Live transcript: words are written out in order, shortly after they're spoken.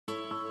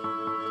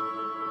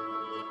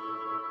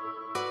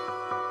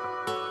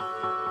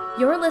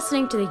You're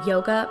listening to the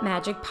Yoga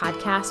Magic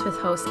Podcast with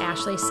host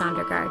Ashley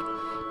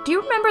Sondergaard. Do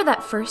you remember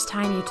that first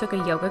time you took a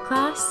yoga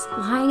class,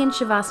 lying in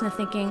Shavasana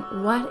thinking,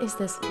 what is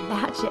this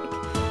magic?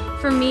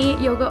 For me,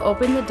 yoga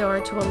opened the door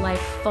to a life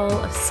full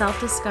of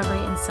self-discovery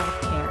and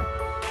self-care.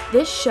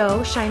 This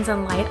show shines a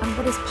light on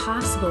what is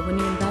possible when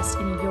you invest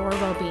in your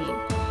well-being,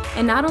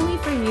 and not only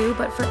for you,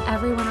 but for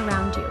everyone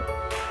around you.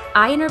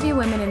 I interview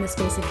women in the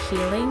space of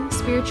healing,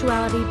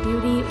 spirituality,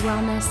 beauty,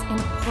 wellness, and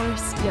of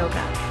course,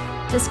 yoga.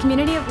 This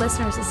community of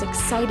listeners is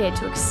excited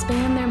to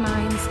expand their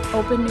minds,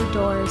 open new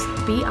doors,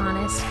 be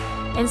honest,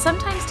 and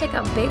sometimes take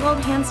a big old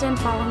handstand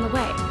fall on the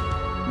way.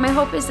 My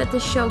hope is that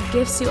this show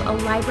gives you a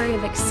library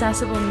of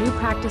accessible new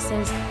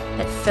practices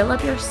that fill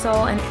up your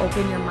soul and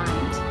open your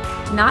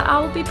mind. Not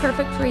all will be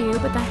perfect for you,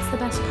 but that's the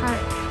best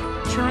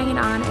part. Trying it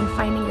on and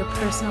finding your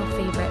personal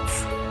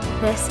favorites.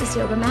 This is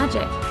Yoga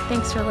Magic.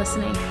 Thanks for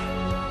listening.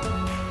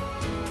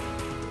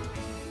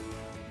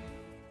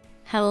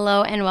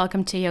 Hello and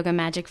welcome to Yoga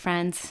Magic,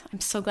 friends. I'm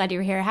so glad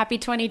you're here. Happy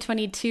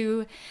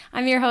 2022.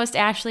 I'm your host,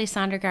 Ashley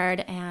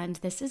Sondergaard, and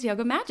this is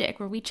Yoga Magic,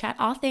 where we chat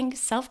all things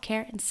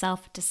self-care and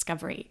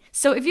self-discovery.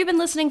 So if you've been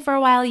listening for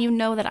a while, you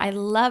know that I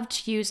love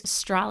to use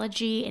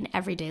astrology in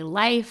everyday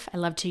life. I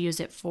love to use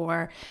it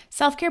for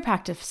self-care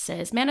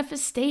practices,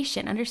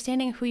 manifestation,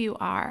 understanding who you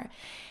are.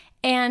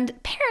 And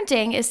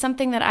parenting is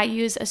something that I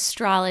use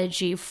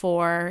astrology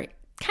for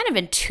kind of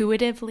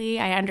intuitively.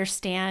 I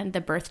understand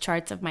the birth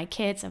charts of my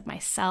kids, of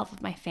myself,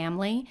 of my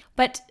family.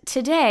 But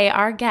today,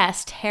 our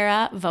guest,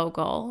 Tara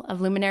Vogel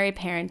of Luminary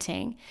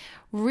Parenting,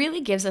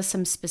 really gives us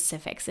some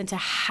specifics into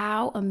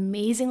how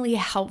amazingly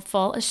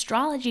helpful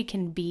astrology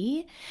can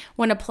be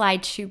when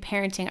applied to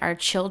parenting our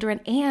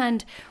children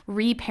and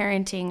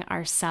reparenting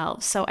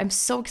ourselves. So I'm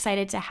so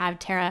excited to have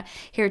Tara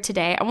here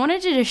today. I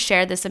wanted to just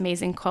share this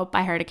amazing quote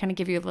by her to kind of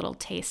give you a little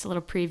taste, a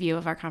little preview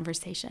of our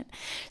conversation.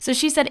 So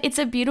she said, "It's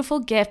a beautiful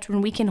gift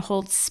when we can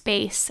hold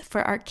space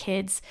for our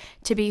kids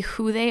to be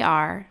who they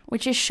are,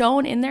 which is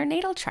shown in their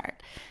natal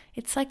chart."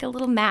 It's like a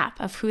little map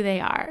of who they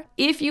are.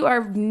 If you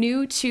are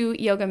new to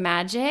Yoga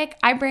Magic,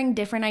 I bring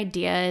different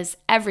ideas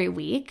every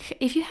week.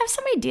 If you have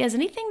some ideas,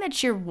 anything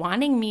that you're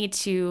wanting me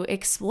to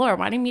explore,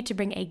 wanting me to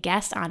bring a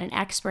guest on, an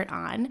expert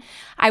on,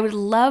 I would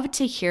love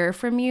to hear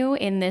from you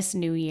in this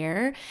new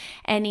year.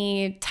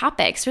 Any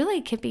topics, really,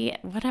 it could be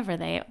whatever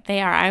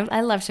they are. I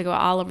love to go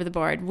all over the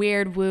board,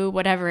 weird, woo,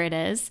 whatever it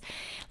is.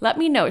 Let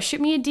me know. Shoot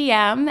me a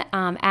DM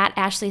at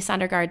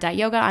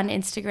ashleysondergaard.yoga on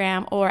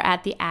Instagram or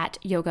at the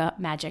 @Yoga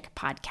Magic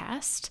Podcast.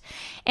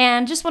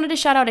 And just wanted to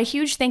shout out a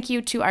huge thank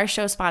you to our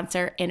show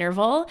sponsor,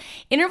 Interval.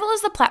 Interval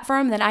is the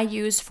platform that I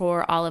use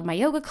for all of my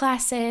yoga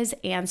classes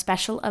and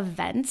special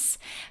events.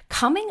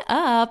 Coming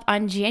up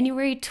on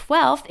January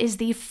 12th is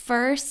the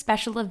first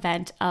special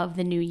event of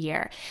the new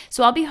year.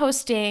 So I'll be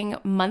hosting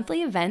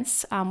monthly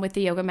events with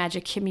the Yoga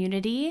Magic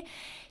community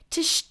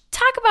to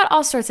talk about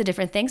all sorts of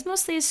different things,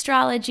 mostly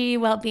astrology,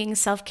 well-being,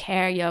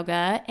 self-care,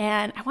 yoga,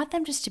 and I want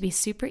them just to be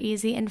super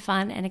easy and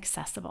fun and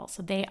accessible.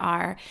 So they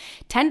are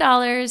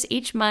 $10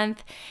 each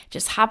month.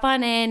 Just hop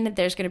on in.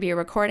 There's going to be a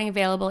recording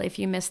available if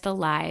you missed the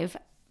live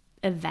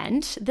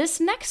event. This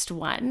next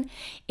one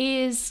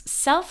is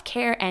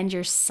self-care and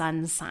your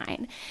sun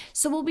sign.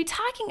 So we'll be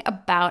talking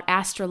about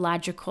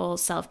astrological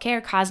self-care,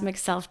 cosmic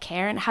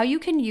self-care, and how you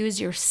can use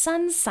your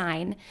sun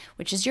sign,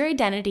 which is your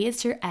identity,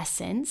 it's your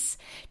essence,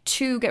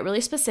 to get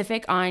really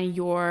specific on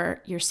your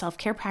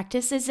self-care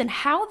practices and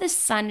how the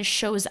sun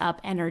shows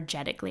up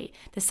energetically.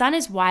 The sun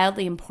is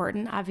wildly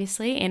important,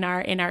 obviously, in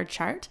our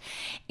chart,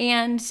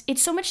 and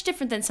it's so much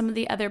different than some of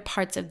the other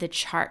parts of the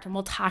chart, and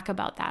we'll talk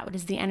about that. What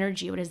is the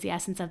energy? What is the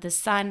essence of the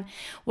sun?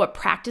 What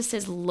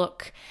practices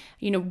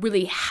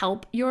really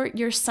help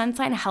your sun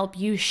sign, help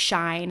you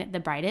shine the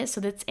brightest.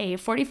 So that's a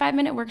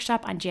 45-minute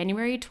workshop on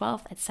January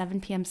 12th at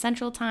 7 p.m.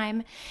 Central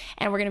Time.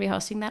 And we're going to be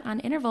hosting that on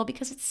Interval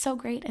because it's so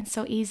great and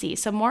so easy.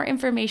 So more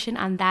information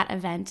on that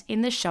event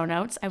in the show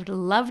notes. I would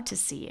love to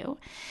see you.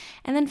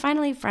 And then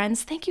finally,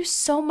 friends, thank you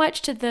so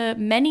much to the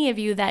many of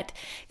you that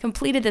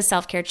completed the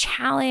self-care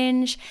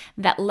challenge,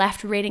 that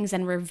left ratings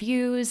and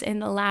reviews in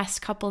the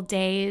last couple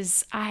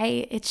days.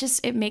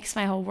 It makes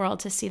my whole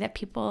world to see that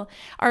people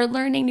are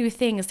learning new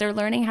things. They're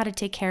learning how to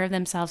take care of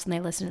themselves when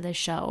they listen to this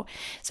show.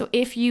 So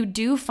if you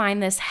do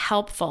find this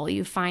helpful,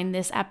 you find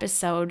this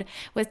episode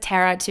with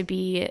Tara to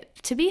be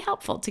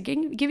helpful, to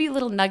give you a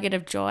little nugget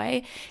of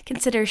joy,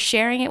 consider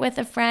sharing it with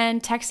a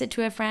friend, text it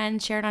to a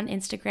friend, share it on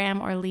Instagram,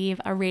 or leave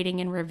a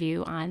rating and review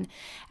on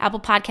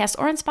Apple Podcasts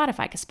or on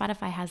Spotify, because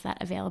Spotify has that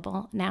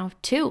available now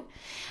too.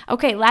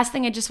 Okay, last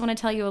thing, I just want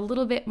to tell you a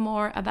little bit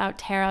more about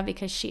Tara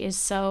because she is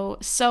so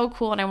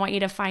cool and I want you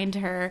to find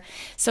her.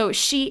 So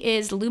she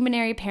is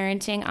Luminary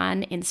Parenting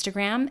on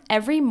Instagram.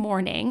 Every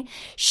morning,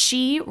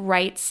 she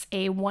writes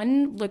a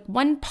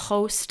one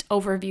post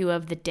overview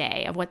of the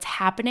day, of what's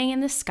happening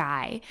in the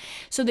sky,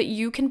 so that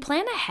you can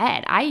plan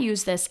ahead. I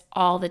use this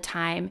all the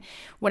time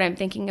when I'm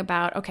thinking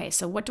about, okay,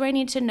 so what do I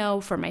need to know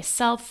for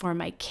myself, for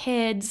my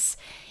kids?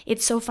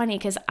 It's so funny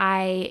because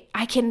I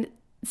can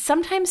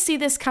sometimes see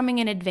this coming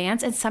in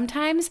advance, and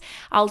sometimes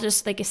I'll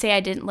just, like, say I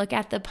didn't look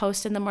at the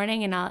post in the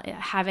morning and I'll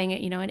having,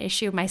 an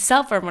issue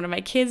myself, or one of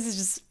my kids is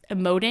just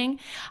emoting.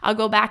 I'll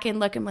go back and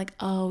look, and I'm like,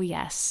 oh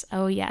yes,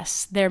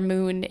 their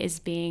moon is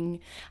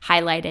being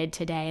highlighted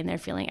today and they're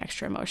feeling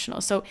extra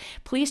emotional. So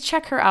please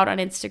check her out on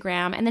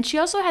Instagram. And then she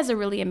also has a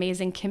really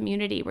amazing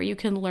community where you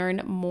can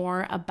learn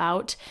more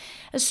about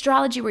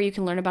astrology, where you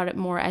can learn about it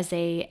more as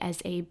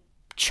a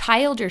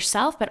child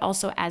yourself, but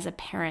also as a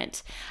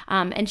parent.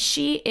 And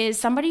she is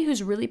somebody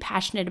who's really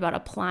passionate about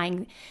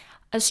applying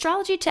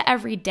astrology to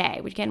every day,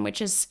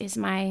 which is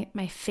my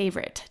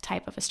favorite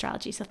type of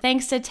astrology. So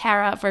thanks to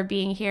Tara for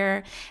being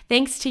here.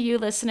 Thanks to you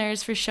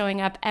listeners for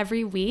showing up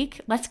every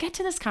week. Let's get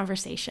to this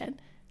conversation.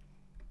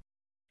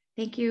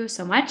 Thank you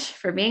so much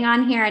for being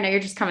on here. I know you're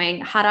just coming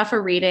hot off a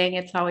reading.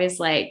 It's always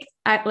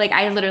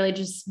I literally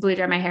just blew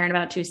dry my hair in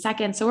about 2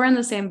 seconds. So we're in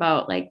the same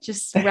boat,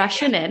 just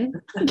rushing in,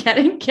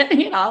 getting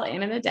it all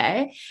in a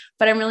day.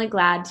 But I'm really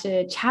glad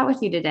to chat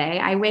with you today.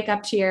 I wake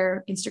up to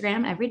your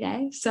Instagram every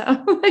day. So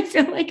I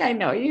feel like I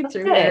know you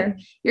through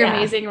your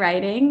amazing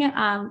writing.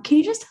 Can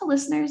you just tell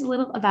listeners a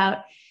little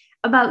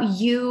about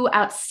you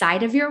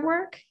outside of your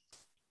work?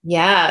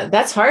 Yeah,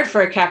 that's hard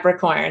for a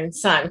Capricorn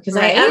sun, because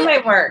I am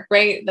my work,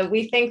 right? That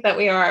we think that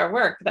we are our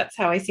work. That's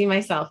how I see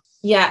myself.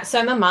 Yeah. So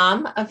I'm a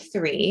mom of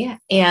 3,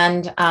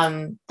 and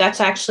that's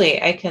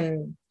actually, I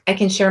can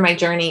share my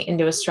journey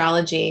into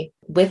astrology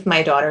with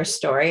my daughter's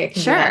story. I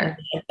can do that in a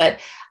minute. But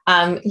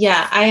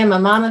I am a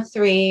mom of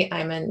 3.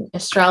 I'm an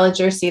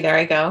astrologer. See, there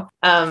I go.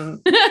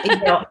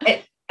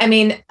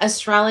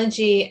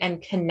 Astrology and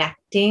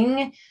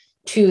connecting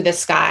to the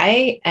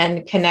sky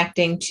and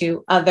connecting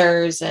to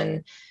others,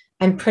 and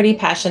I'm pretty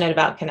passionate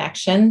about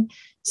connection.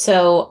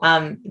 So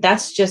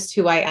that's just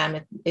who I am.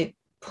 It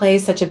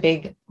plays such a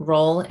big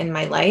role in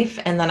my life.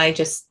 And then I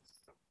just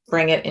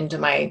bring it into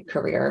my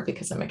career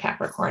because I'm a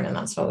Capricorn and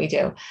that's what we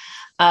do.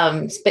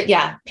 But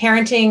yeah,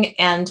 parenting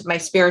and my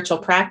spiritual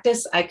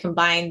practice, I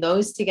combine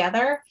those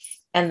together.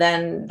 And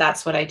then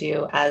that's what I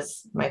do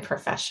as my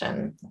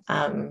profession.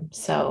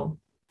 So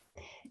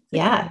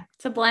yeah.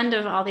 It's a blend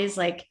of all these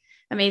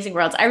amazing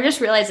worlds. I just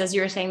realized as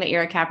you were saying that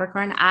you're a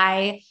Capricorn,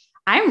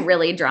 I'm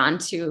really drawn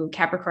to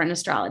Capricorn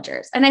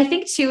astrologers. And I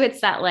think too,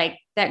 it's that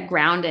that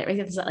grounded,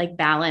 it's that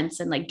balance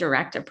and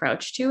direct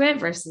approach to it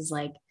versus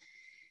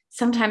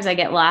sometimes I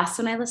get lost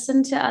when I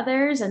listen to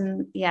others.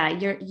 And yeah,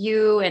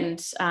 you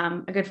and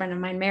a good friend of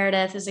mine,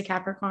 Meredith, is a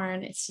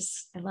Capricorn. It's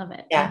just, I love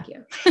it. Yeah.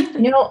 Thank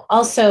you.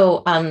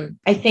 Also,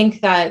 I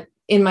think that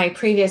in my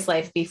previous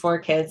life before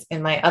kids,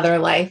 in my other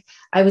life,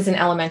 I was an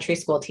elementary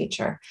school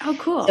teacher. Oh,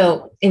 cool.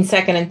 So in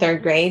 2nd and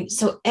 3rd grade,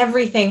 so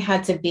everything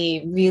had to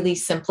be really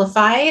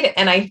simplified.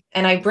 And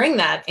I bring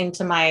that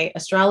into my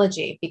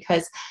astrology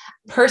because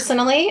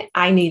personally,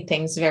 I need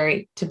things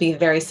to be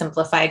very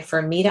simplified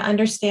for me to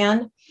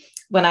understand.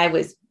 When I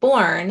was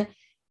born,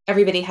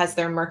 everybody has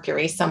their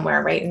Mercury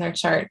somewhere, right, in their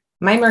chart.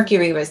 My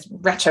Mercury was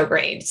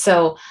retrograde.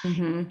 So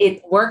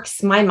it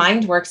works, my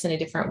mind works in a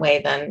different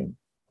way than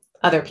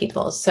other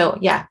people's. So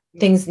yeah,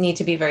 things need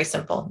to be very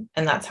simple.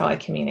 And that's how I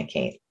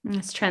communicate.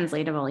 It's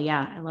translatable.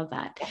 Yeah. I love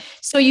that.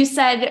 So you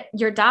said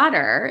your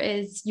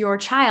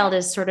child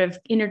is sort of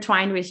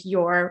intertwined with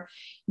your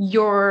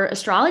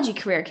astrology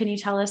career. Can you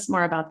tell us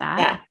more about that?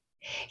 Yeah.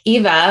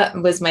 Eva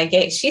was my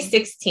she's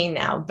 16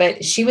 now,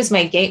 but she was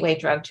my gateway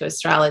drug to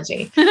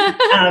astrology.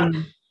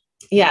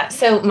 Yeah.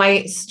 So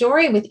my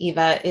story with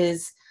Eva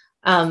is,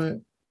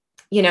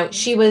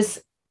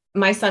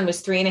 my son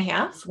was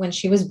 3.5 when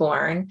she was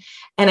born.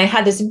 And I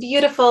had this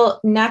beautiful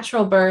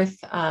natural birth,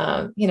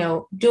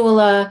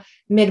 doula,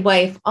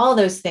 midwife, all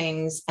those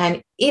things.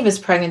 And Eva's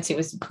pregnancy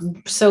was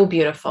so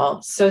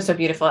beautiful. So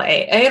beautiful.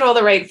 I ate all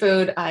the right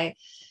food. I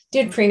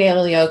did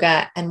prenatal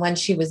yoga. And when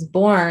she was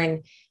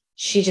born,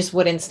 she just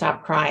wouldn't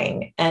stop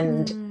crying.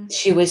 And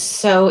she was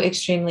so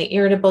extremely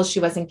irritable. She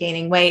wasn't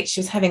gaining weight.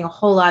 She was having a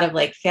whole lot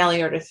of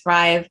failure to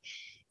thrive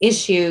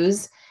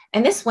issues.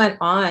 And this went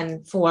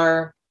on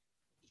for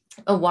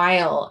a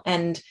while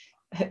and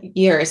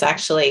years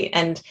actually.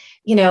 And,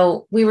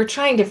 we were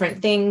trying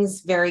different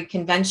things, very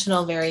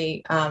conventional,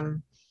 very,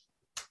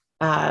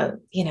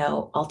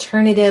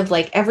 alternative,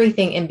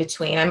 everything in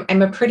between.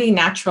 I'm a pretty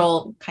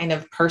natural kind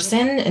of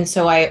person. And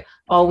so I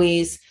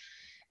always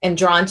am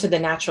drawn to the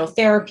natural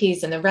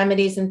therapies and the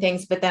remedies and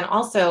things. But then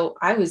also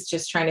I was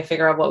just trying to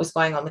figure out what was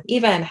going on with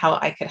Eva and how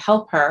I could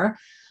help her.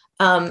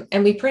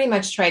 And we pretty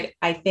much tried,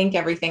 I think,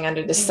 everything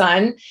under the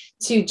sun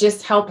to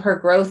just help her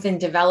growth and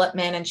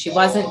development. And she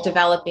wasn't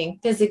developing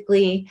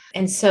physically.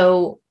 And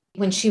so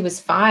when she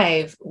was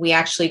 5, we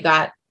actually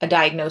got a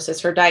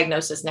diagnosis. Her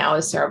diagnosis now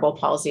is cerebral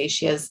palsy.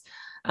 She has,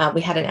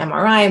 we had an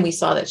MRI and we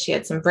saw that she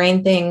had some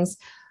brain things,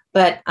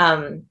 but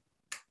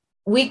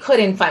we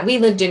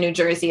lived in New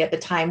Jersey at the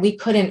time. We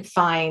couldn't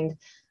find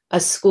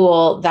a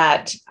school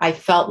that I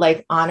felt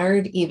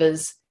honored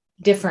Eva's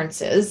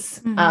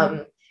differences.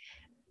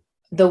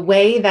 The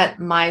way that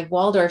my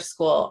Waldorf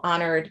school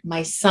honored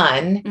my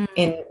son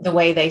in the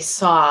way they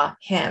saw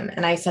him.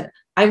 And I said,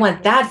 I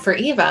want that for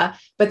Eva,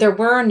 but there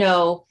were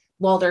no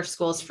Waldorf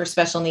schools for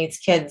special needs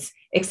kids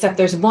except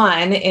there's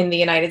one in the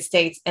United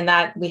States, and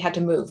that we had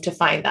to move to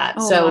find that.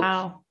 Oh, So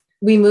wow.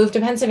 we moved to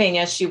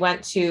Pennsylvania. She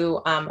went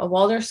to a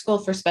Waldorf school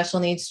for special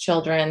needs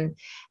children.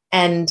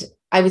 And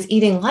I was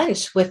eating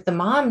lunch with the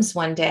moms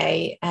one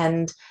day,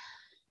 and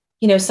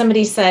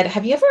somebody said,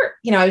 have you ever,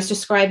 I was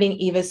describing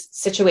Eva's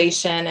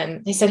situation,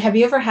 and they said, have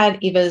you ever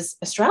had Eva's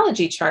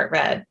astrology chart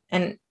read?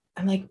 And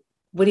I'm like,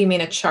 what do you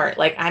mean a chart?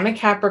 Like, I'm a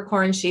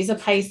Capricorn, she's a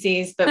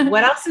Pisces, but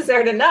what else is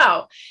there to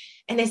know?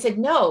 And they said,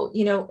 no,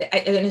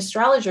 an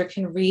astrologer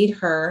can read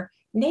her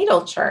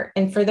natal chart.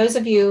 And for those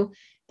of you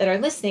that are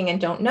listening and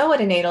don't know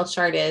what a natal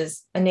chart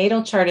is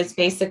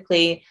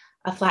basically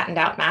a flattened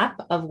out map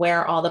of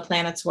where all the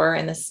planets were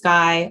in the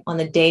sky on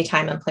the day,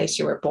 time, and place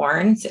you were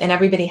born. And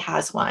everybody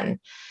has one.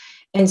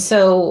 And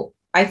so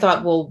I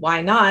thought, well,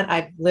 why not?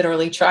 I've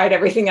literally tried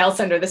everything else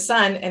under the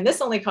sun, and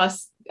this only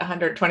costs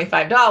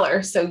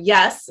 $125. So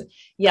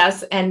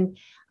yes. And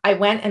I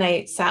went and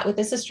I sat with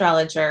this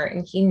astrologer,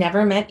 and he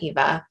never met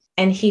Eva.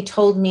 And he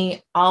told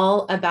me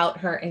all about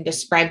her and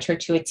described her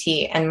to a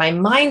T. And my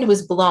mind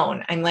was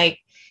blown. I'm like,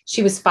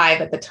 she was 5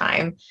 at the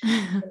time.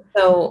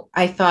 So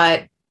I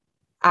thought,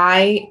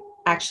 I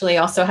actually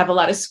also have a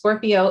lot of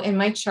Scorpio in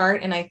my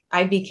chart. And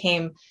I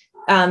became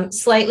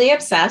slightly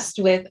obsessed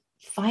with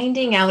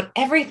finding out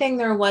everything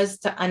there was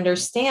to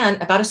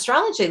understand about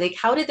astrology. Like,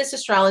 how did this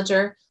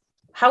astrologer,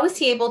 how was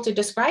he able to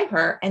describe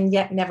her and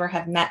yet never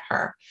have met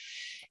her?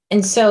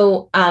 And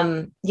so,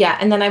 and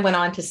then I went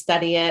on to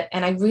study it,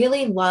 and I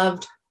really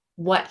loved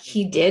what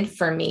he did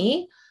for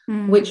me,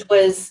 which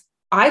was,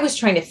 I was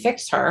trying to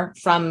fix her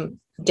from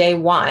day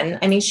one.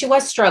 I mean, she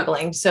was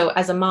struggling. So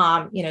as a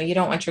mom, you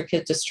don't want your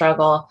kid to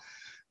struggle,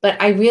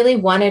 but I really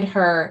wanted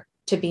her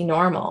to be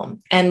normal.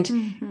 And,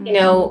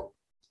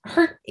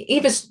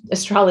 Eva's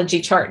astrology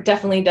chart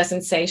definitely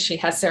doesn't say she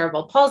has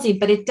cerebral palsy,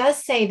 but it does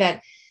say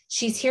that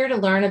she's here to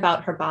learn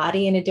about her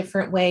body in a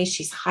different way.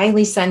 She's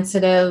highly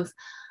sensitive.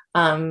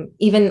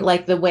 Even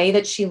like the way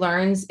that she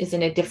learns is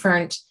in a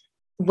different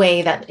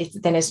way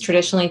than is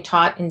traditionally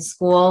taught in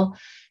school.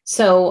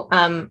 So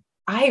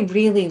I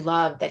really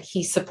love that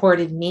he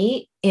supported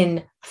me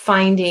in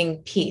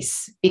finding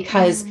peace,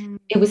 because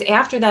it was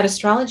after that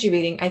astrology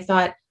reading, I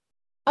thought,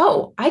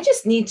 oh, I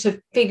just need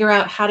to figure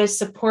out how to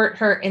support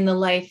her in the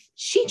life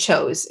she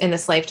chose in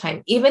this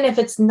lifetime, even if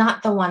it's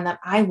not the one that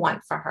I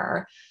want for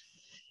her.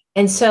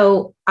 And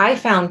so I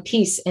found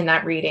peace in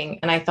that reading.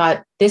 And I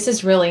thought, this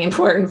is really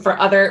important for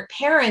other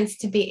parents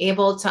to be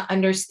able to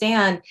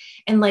understand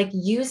and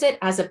use it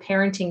as a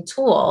parenting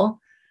tool.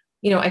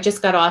 I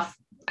just got off,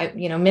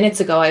 minutes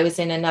ago, I was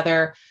in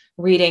another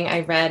reading.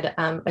 I read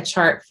a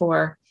chart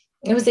for,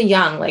 it was a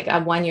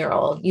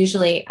 1-year-old.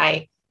 Usually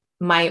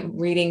my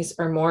readings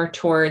are more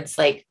towards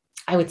I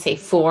would say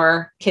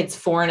 4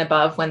 and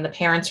above, when the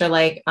parents are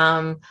like,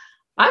 I'm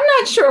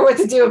not sure what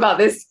to do about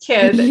this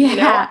kid.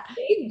 Yeah.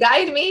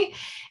 Guide me.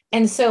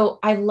 And so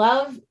I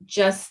love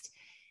just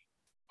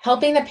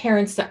helping the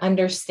parents to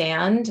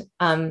understand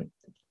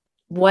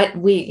what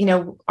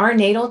our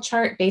natal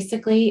chart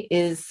basically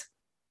is.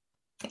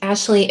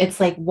 Ashley, it's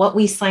like what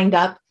we signed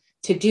up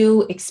to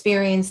do,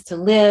 experience, to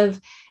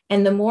live.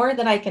 And the more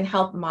that I can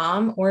help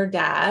mom or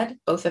dad,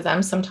 both of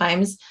them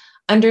sometimes,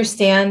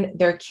 understand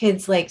their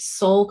kids'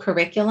 soul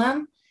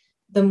curriculum,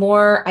 the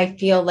more I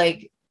feel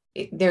like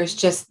there's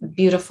just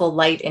beautiful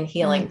light and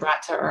healing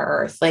brought to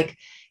our earth.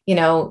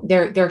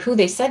 They're who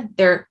they said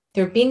they're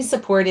being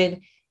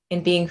supported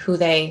in being who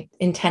they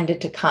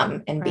intended to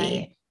come and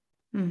be.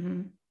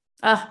 Mm-hmm.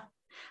 I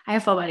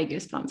have full body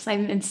goosebumps.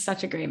 I'm in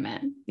such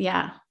agreement.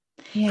 Yeah.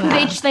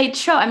 Yeah. Who they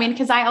chose. I mean,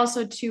 because I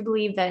also too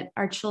believe that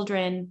our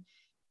children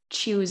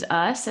choose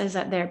us as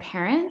their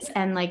parents,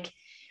 and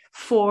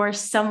for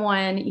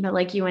someone,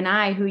 like you and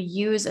I, who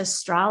use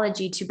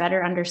astrology to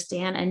better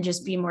understand and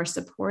just be more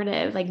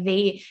supportive,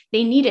 they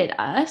needed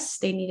us,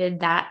 they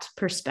needed that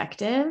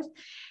perspective.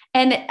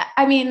 And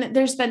I mean,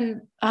 there's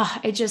been,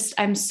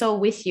 I'm so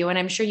with you. And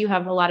I'm sure you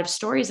have a lot of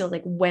stories of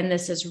when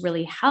this has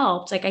really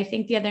helped. I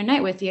think the other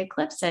night with the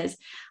eclipses,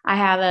 I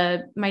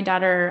have my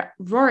daughter,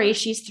 Rory,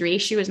 she's 3.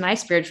 She was my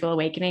spiritual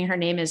awakening. Her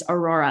name is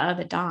Aurora,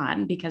 the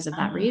dawn, because of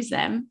that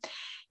reason.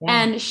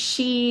 Yeah. And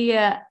she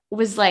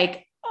was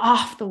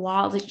off the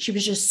wall. She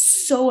was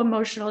just so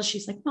emotional.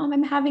 She's like, Mom,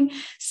 I'm having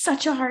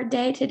such a hard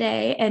day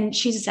today. And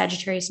she's a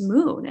Sagittarius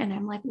moon. And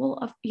I'm like,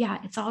 well, yeah,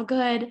 it's all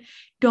good.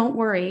 Don't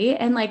worry.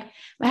 And my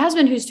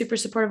husband, who's super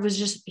supportive,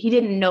 he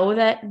didn't know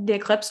that the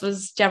eclipse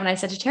was Gemini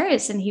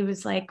Sagittarius. And he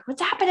was like,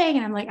 what's happening?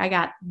 And I'm like,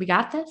 we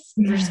got this.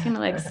 We're just going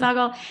to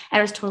snuggle. And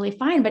it was totally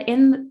fine. But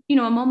in,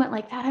 a moment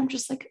like that, I'm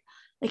just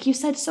like you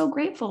said, so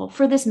grateful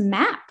for this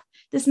map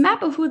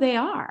of who they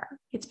are.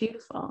 It's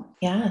beautiful.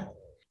 Yeah.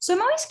 So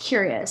I'm always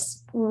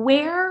curious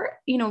where,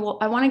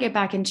 I want to get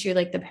back into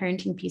the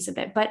parenting piece of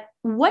it, but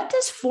what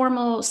does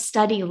formal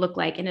study look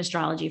like in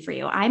astrology for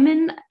you? I'm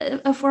in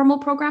a formal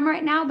program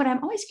right now, but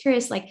I'm always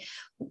curious,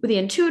 the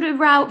intuitive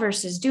route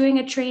versus doing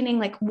a training,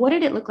 what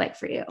did it look like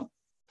for you?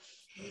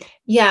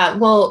 Yeah,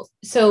 well,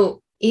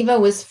 so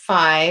Eva was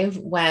 5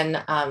 when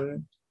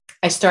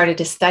I started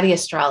to study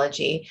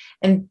astrology.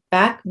 And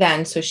back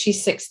then, so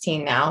she's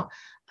 16 now,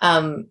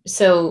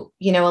 So,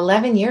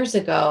 11 years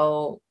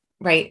ago,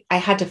 right, I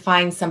had to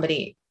find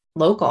somebody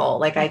local.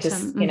 Like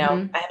Awesome.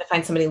 I had to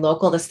find somebody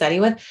local to study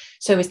with.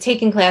 So I was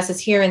taking classes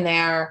here and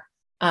there,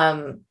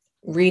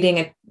 reading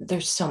it.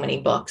 There's so many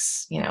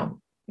books,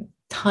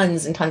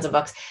 tons and tons of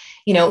books,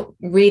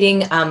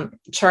 reading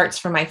charts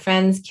for my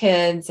friends'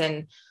 kids.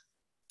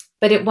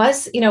 But it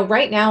was,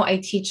 right now I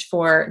teach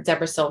for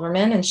Deborah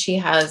Silverman, and she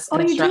has Oh,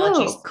 an you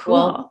astrology do? school.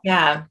 Cool.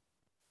 Yeah.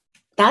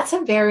 That's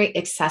a very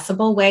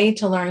accessible way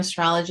to learn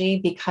astrology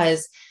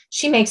because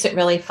she makes it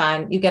really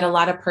fun. You get a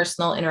lot of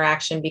personal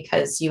interaction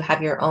because you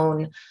have your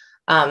own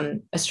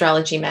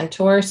astrology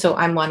mentor. So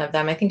I'm one of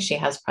them. I think she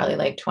has probably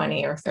like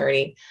 20 or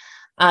 30.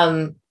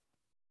 Um,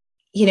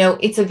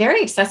 it's a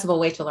very accessible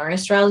way to learn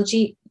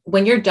astrology.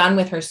 When you're done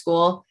with her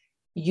school,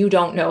 you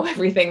don't know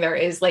everything there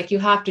is. Like you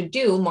have to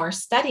do more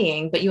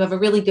studying, but you have a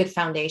really good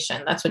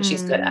foundation. That's what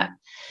she's good at.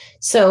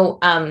 So,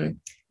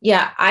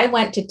 yeah, I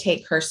went to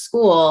take her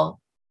school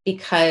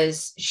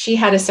because she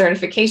had a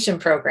certification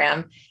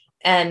program,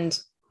 and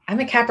I'm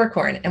a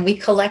Capricorn and we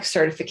collect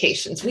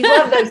certifications. We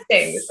love those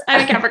things.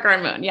 I'm a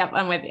Capricorn moon. Yep.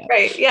 I'm with you.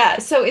 Right. Yeah.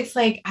 So it's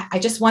like, I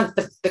just want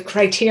the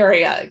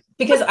criteria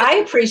because I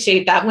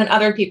appreciate that when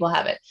other people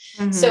have it.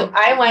 So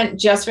I went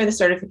just for the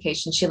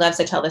certification. She loves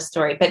to tell this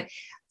story, but,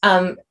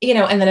 and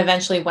then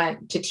eventually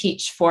went to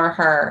teach for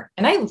her.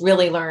 And I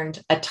really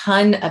learned a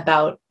ton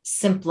about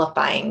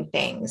simplifying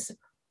things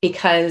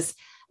because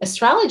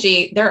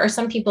astrology, there are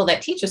some people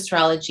that teach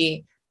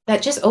astrology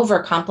that just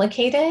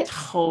overcomplicate it.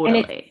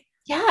 Totally.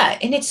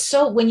 And it's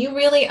so, when you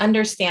really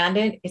understand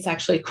it, it's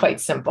actually quite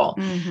simple.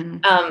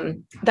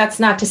 That's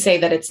not to say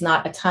that it's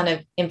not a ton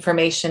of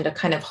information to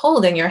kind of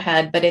hold in your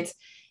head, but it's,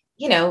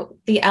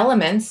 the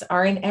elements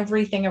are in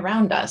everything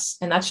around us.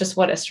 And that's just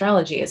what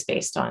astrology is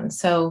based on.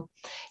 So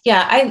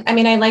yeah, I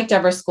mean, I like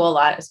Deborah's school a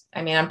lot.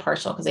 I mean, I'm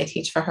partial because I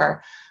teach for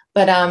her,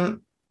 but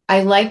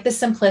I like the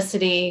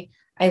simplicity.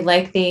 I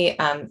like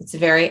it's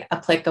very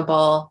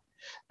applicable,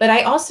 but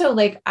I also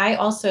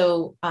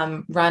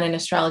run an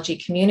astrology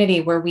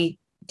community where we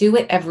do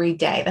it every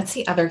day. That's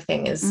the other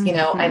thing is,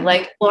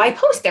 I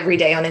post every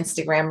day on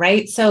Instagram,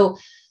 right? So,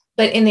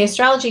 but in the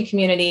astrology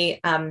community,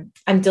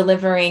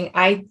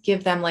 I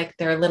give them like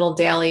their little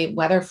daily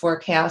weather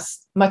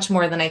forecast, much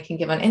more than I can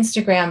give on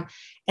Instagram.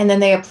 And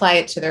then they apply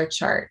it to their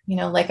chart.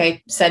 Like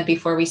I said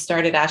before we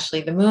started,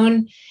 Ashley, the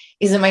moon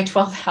is in my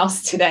 12th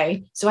house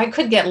today. So I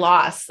could get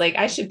lost. Like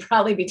I should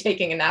probably be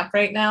taking a nap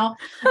right now,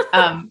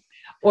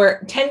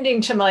 or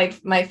tending to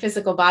my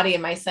physical body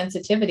and my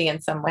sensitivity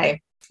in some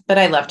way. But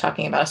I love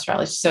talking about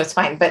astrology, so it's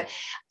fine. But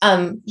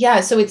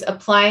so it's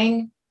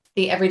applying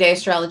the everyday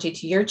astrology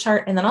to your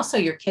chart and then also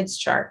your kids'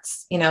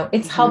 charts.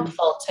 It's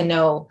helpful to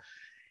know,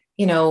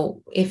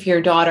 if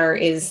your daughter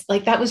is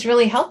like, that was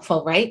really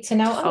helpful, right? To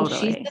know,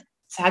 Totally. She's the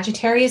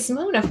Sagittarius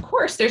moon. Of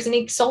course, there's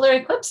an solar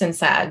eclipse in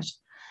Sag.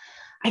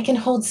 I can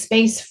hold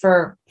space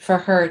for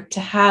her to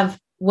have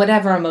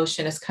whatever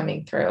emotion is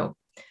coming through.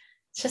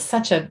 It's just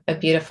such a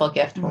beautiful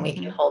gift when we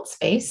can hold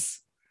space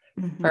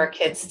for our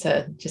kids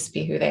to just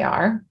be who they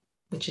are,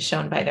 which is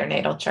shown by their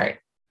natal chart.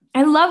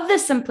 I love the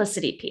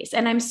simplicity piece.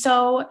 And I'm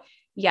so,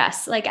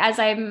 yes, like as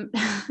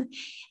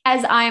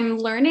I'm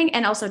learning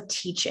and also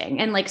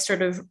teaching and like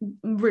sort of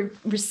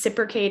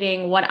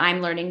reciprocating what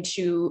I'm learning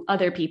to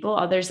other people,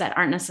 others that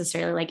aren't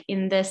necessarily like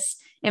in this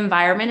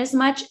environment as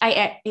much.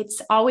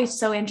 It's always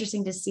so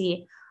interesting to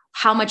see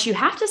how much you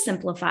have to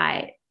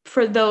simplify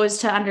for those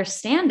to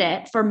understand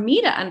it, for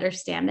me to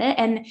understand it,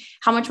 and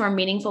how much more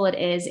meaningful it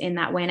is in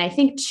that way. And I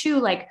think too,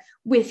 like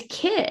with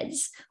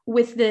kids,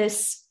 with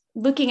this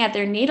looking at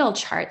their natal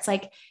charts,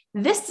 like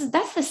that's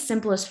the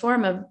simplest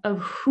form of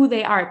who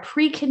they are,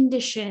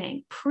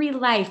 preconditioning,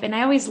 pre-life. And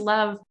I always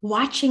love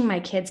watching my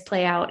kids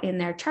play out in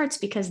their charts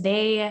because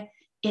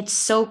it's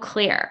so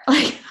clear.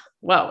 Like,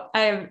 whoa, I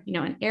have,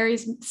 an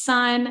Aries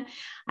sun,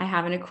 I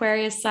have an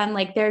Aquarius sun,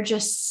 like they're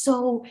just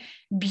so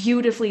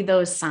beautifully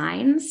those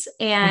signs.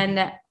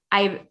 And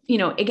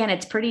again,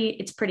 it's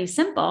pretty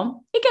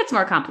simple. It gets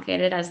more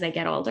complicated as they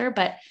get older,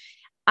 but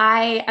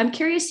I'm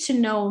curious to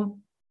know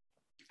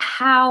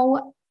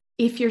how,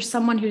 if you're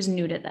someone who's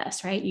new to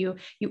this, right? You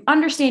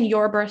understand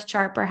your birth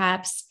chart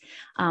perhaps,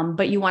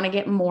 but you want to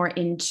get more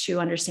into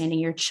understanding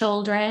your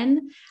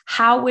children.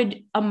 How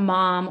would a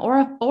mom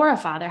or a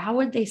father, how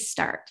would they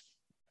start?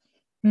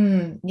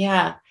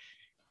 Yeah.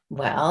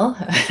 Well,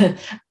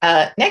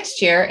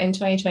 next year in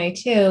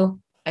 2022,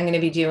 I'm going to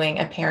be doing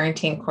a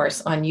parenting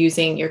course on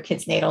using your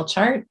kid's natal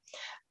chart.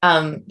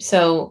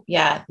 So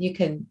yeah, you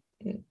can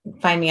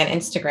find me on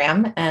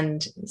Instagram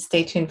and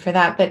stay tuned for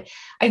that. But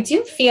I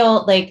do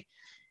feel like,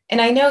 and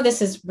I know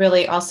this is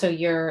really also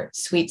your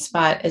sweet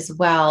spot as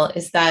well,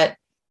 is that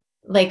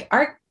like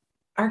our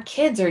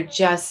kids are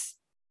just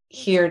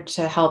here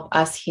to help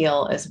us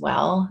heal as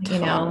well,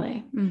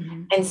 Totally.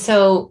 And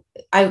so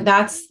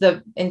that's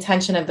the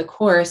intention of the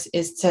course,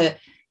 is to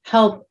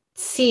help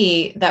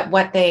see that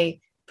what they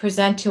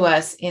present to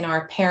us in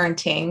our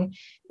parenting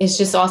is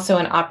just also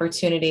an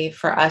opportunity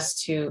for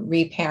us to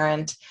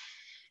reparent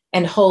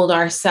and hold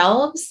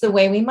ourselves the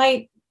way we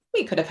might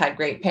we could have had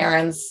great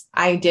parents.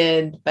 I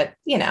did, but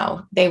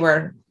they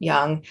were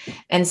young.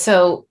 And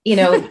so,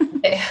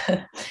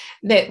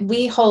 that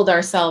we hold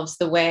ourselves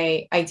the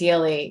way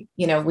ideally,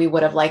 we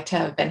would have liked to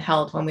have been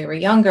held when we were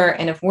younger.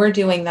 And if we're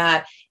doing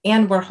that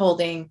and we're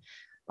holding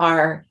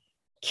our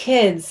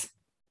kids,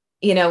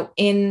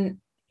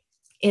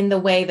 in the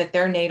way that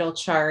their natal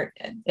chart,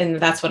 and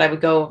that's what I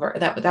would go over,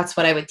 that's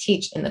what I would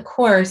teach in the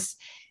course,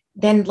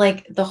 then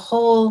like the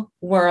whole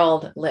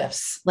world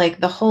lifts, like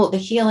the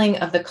healing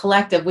of the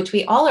collective, which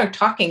we all are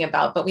talking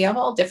about, but we have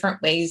all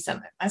different ways.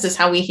 And this is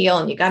how we heal.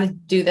 And you got to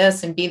do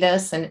this and be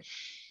this. And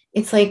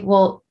it's like,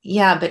 well,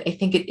 yeah, but I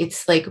think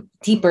it's like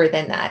deeper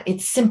than that.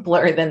 It's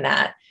simpler than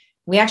that.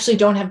 We actually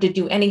don't have to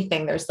do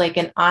anything. There's like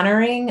an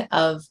honoring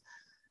of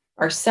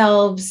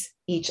ourselves,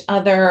 each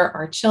other,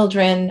 our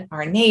children,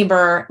 our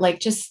neighbor, like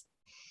just,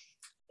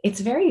 it's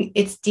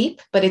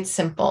deep, but it's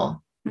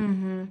simple.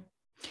 Mm-hmm.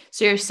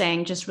 So you're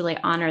saying just really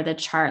honor the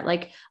chart,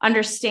 like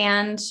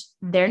understand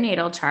their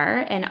natal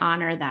chart and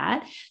honor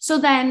that. So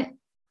then,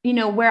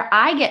 where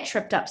I get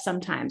tripped up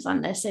sometimes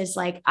on this is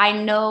like, I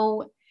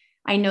know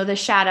the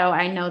shadow,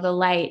 I know the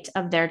light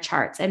of their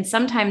charts. And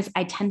sometimes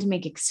I tend to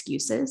make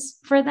excuses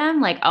for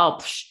them. Like,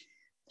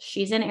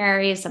 she's in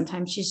Aries.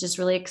 Sometimes she's just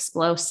really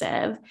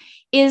explosive.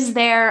 Is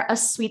there a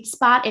sweet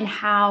spot in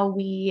how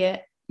we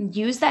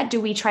use that?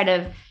 Do we try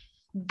to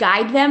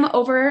guide them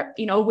over,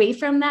 away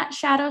from that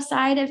shadow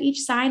side of each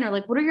sign? Or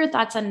like, what are your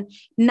thoughts on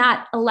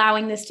not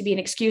allowing this to be an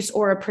excuse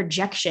or a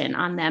projection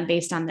on them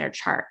based on their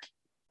chart?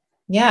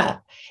 Yeah,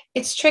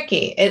 it's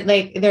tricky.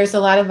 There's a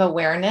lot of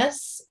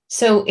awareness.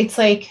 So it's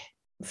like,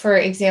 for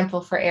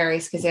example, for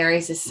Aries, because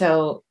Aries is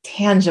so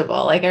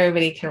tangible, like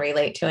everybody can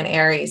relate to an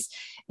Aries,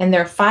 and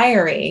they're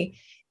fiery.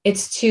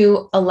 It's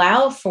to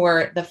allow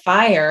for the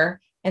fire,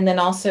 and then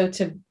also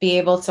to be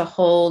able to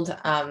hold,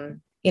 for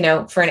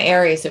an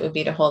Aries, it would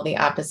be to hold the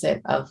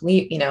opposite of,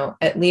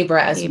 at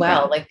Libra as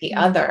well, like the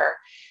other.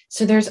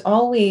 So there's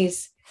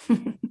always,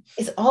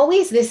 it's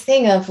always this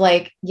thing of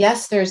like,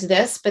 yes, there's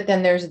this, but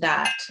then there's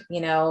that,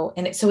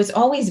 and so it's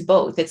always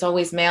both. It's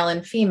always male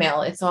and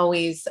female. It's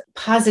always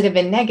positive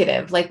and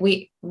negative. Like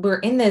we're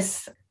in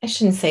this, I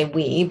shouldn't say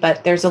we,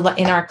 but there's a lot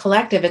in our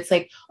collective. It's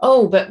like,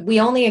 oh, but we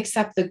only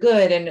accept the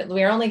good and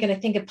we're only going to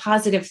think of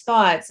positive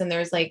thoughts. And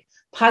there's like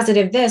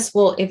positive this.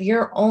 Well, if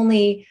you're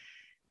only,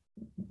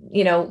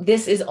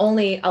 this is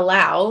only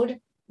allowed,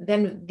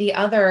 then the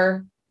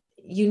other,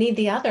 you need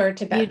the other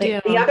to be.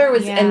 The other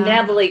was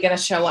inevitably going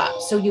to show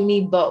up. So you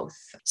need both.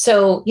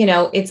 So,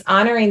 it's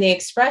honoring the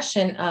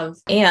expression of,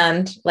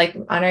 and like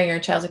honoring your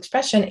child's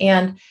expression.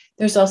 And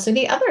there's also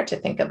the other to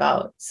think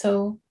about.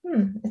 So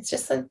it's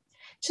just like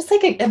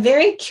a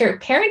very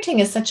parenting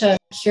is such a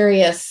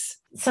curious,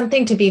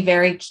 something to be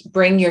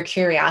bring your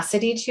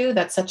curiosity to.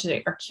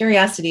 Our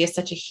curiosity is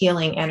such a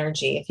healing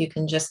energy. If you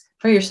can just,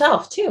 for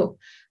yourself too,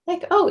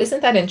 like, oh,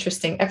 isn't that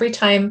interesting? Every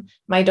time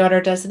my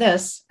daughter does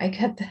this, I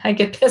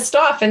get pissed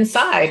off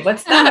inside.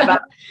 What's that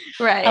about?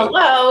 Right.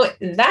 Hello,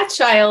 that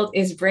child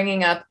is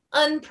bringing up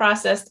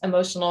unprocessed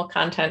emotional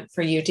content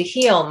for you to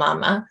heal,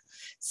 mama.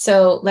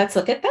 So let's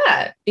look at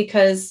that,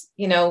 because,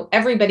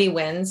 everybody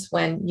wins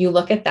when you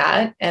look at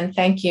that. And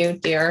thank you,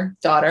 dear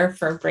daughter,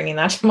 for bringing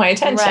that to my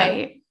attention.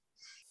 Right.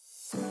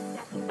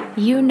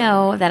 You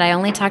know that I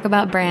only talk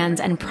about brands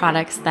and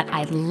products that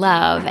I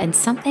love, and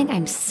something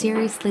I'm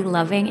seriously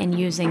loving and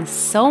using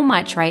so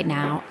much right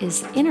now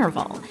is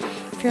Interval.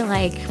 If you're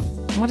like,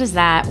 what is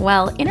that?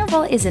 Well,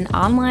 Interval is an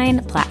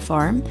online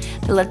platform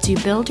that lets you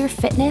build your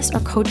fitness or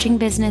coaching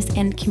business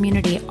and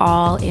community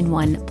all in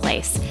one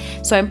place.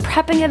 So I'm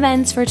prepping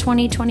events for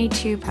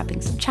 2022,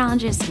 prepping some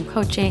challenges, some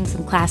coaching,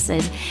 some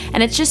classes,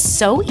 and it's just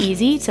so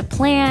easy to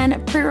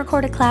plan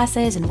pre-recorded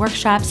classes and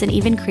workshops and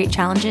even create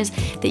challenges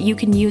that you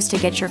can use to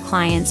get your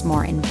clients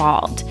more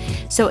involved.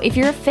 So if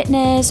you're a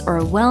fitness or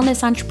a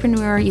wellness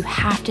entrepreneur, you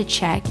have to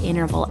check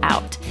Interval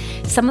out.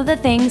 Some of the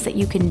things that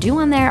you can do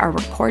on there are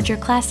record your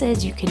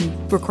classes. You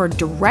can record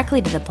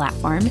directly to the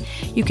platform.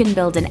 You can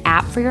build an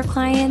app for your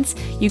clients.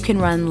 You can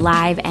run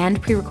live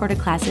and pre-recorded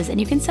classes,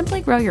 and you can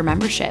simply grow your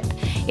membership.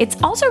 It's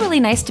also really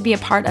nice to be a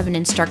part of an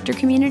instructor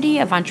community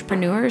of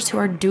entrepreneurs who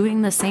are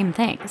doing the same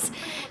things.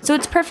 So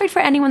it's perfect for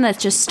anyone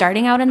that's just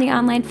starting out in the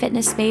online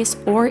fitness space,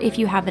 or if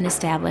you have an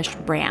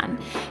established brand.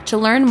 To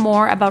learn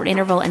more about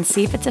Interval and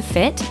see if it's a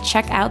fit,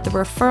 check out the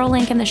referral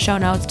link in the show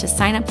notes to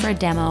sign up for a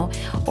demo,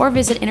 or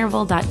visit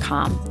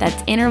interval.com.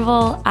 That's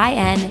Interval,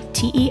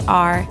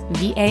 INTERVAL.com.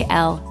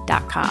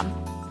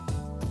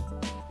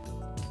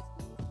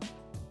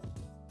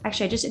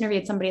 Actually, I just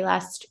interviewed somebody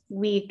last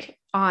week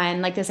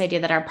on like this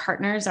idea that our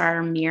partners are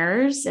our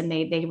mirrors, and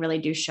they really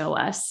do show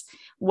us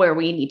where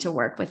we need to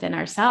work within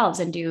ourselves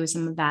and do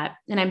some of that.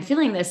 And I'm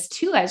feeling this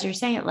too, as you're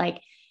saying it,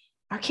 like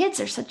our kids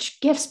are such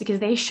gifts because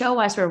they show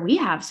us where we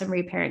have some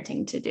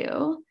reparenting to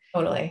do.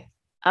 Totally.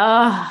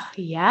 Oh,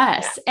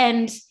 yes. Yeah.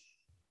 And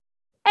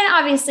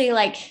obviously,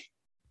 like,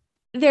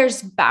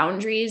 there's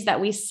boundaries that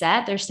we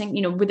set. There's things,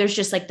 there's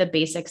just like the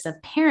basics of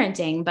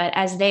parenting, but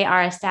as they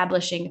are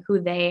establishing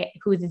who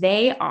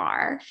they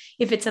are,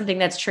 if it's something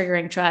that's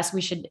triggering to us,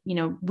 we should,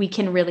 we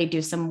can really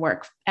do some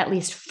work at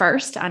least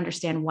first to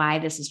understand why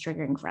this is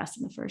triggering for us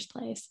in the first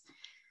place.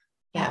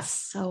 Yes. That's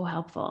so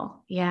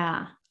helpful.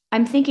 Yeah.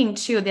 I'm thinking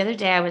too, the other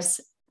day I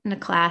was in a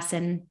class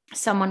and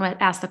someone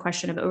asked the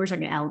question about, we were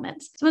talking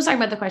elements. Someone was talking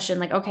about the question,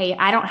 like, okay,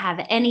 I don't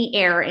have any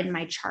air in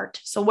my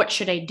chart. So what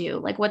should I do?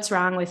 Like, what's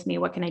wrong with me?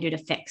 What can I do to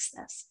fix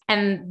this?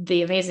 And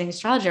the amazing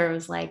astrologer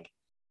was like,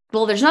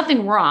 well, there's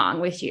nothing wrong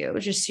with you.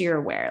 Just so you're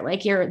aware,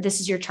 like this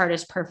is your chart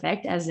is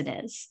perfect as it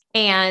is.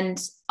 And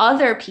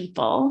other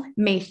people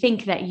may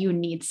think that you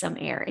need some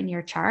air in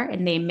your chart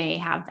and they may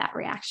have that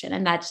reaction.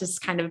 And that's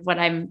just kind of what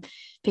I'm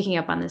picking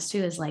up on this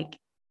too, is like,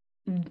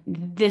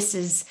 this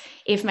is,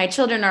 if my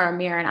children are a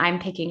mirror and I'm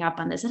picking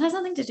up on this, it has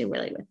nothing to do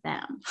really with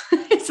them.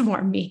 It's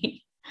more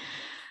me.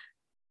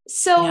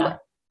 So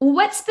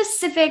what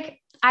specific,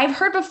 I've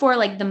heard before,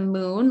 like the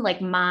moon, like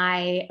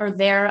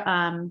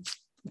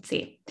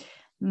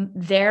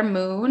their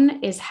moon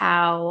is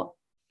how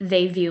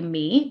they view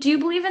me. Do you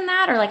believe in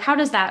that? Or like, how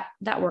does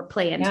that work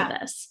play into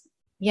this?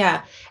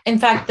 Yeah. In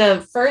fact,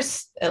 the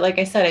first, like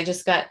I said, I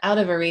just got out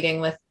of a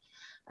reading with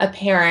a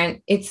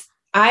parent.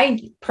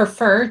 I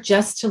prefer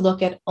just to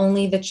look at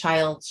only the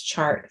child's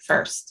chart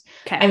first.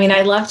 Okay. I mean,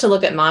 I love to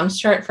look at mom's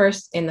chart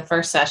first in the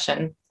first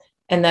session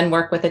and then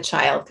work with the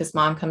child because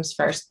mom comes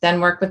first,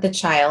 then work with the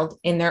child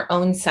in their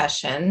own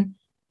session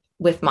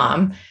with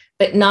mom,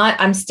 but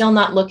I'm still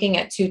not looking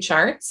at two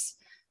charts.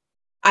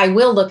 I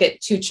will look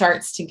at two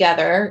charts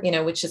together,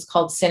 which is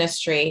called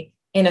synastry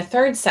in a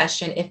third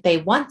session if they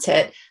want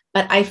it.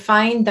 But I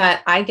find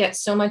that I get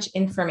so much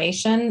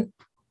information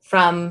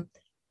from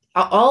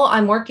all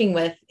I'm working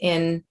with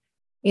in,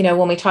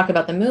 when we talk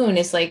about the moon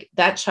is like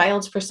that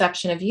child's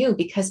perception of you,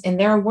 because in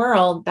their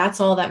world,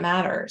 that's all that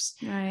matters.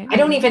 Right. I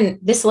didn't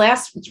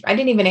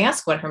even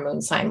ask what her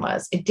moon sign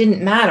was. It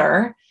didn't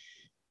matter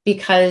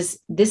because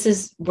this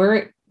is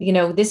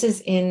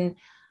in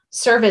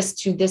service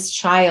to this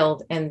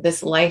child and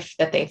this life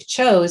that they've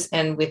chose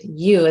and with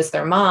you as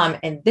their mom.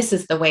 And this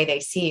is the way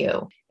they see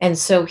you. And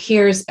so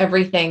here's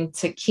everything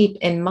to keep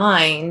in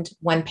mind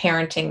when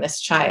parenting this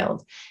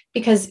child.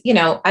 Because,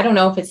 I don't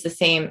know if it's the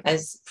same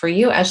as for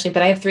you, Ashley,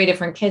 but I have 3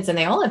 different kids and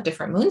they all have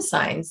different moon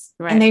signs.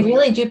 Right. And they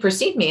really do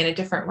perceive me in a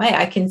different way.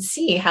 I can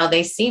see how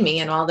they see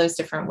me in all those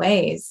different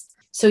ways.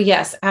 So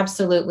yes,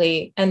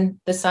 absolutely. And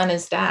the sun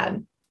is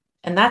dad.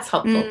 And that's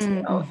helpful to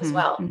know as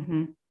well.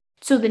 Mm-hmm.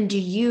 So then do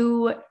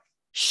you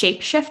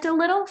shapeshift a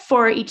little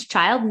for each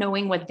child,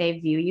 knowing what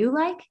they view you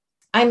like?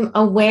 I'm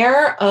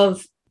aware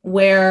of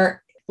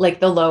where,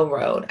 like the low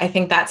road. I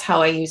think that's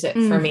how I use it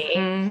for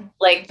me.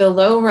 Like the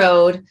low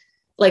road,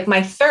 like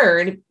my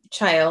third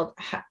child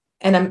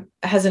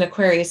has an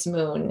Aquarius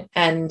moon,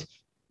 and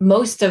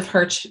most of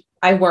her,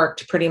 I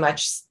worked pretty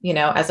much,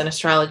 as an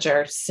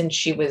astrologer since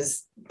she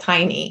was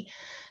tiny.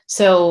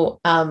 So,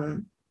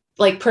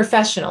 like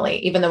professionally,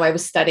 even though I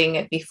was studying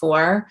it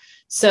before.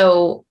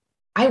 So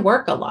I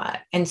work a lot.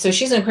 And so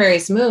she's an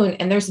Aquarius moon,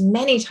 and there's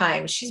many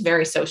times she's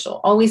very social,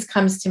 always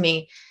comes to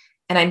me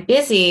and I'm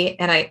busy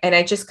and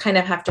I just kind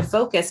of have to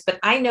focus. But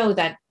I know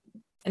that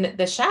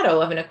the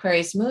shadow of an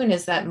Aquarius moon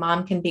is that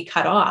mom can be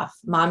cut off.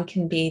 Mom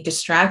can be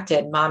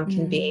distracted. Mom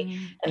can be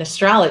an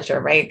astrologer,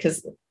 right?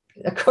 Because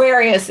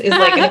Aquarius is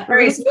like an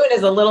Aquarius moon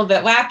is a little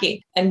bit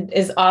wacky and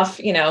is off,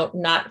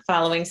 not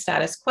following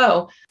status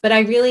quo. But I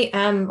really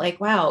am like,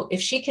 wow,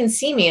 if she can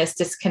see me as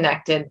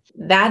disconnected,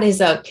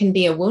 that can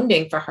be a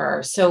wounding for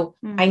her. So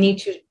I need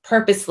to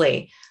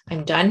purposely,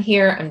 I'm done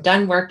here. I'm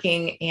done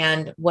working.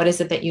 And what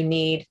is it that you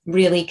need?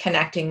 Really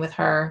connecting with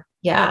her.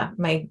 Yeah.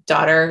 My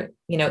daughter,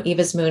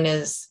 Eva's moon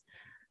is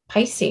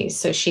Pisces.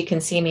 So she can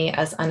see me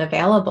as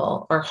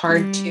unavailable or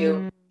hard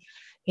to,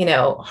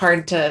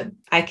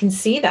 I can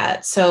see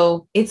that.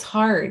 So it's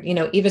hard,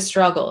 Eva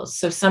struggles.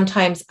 So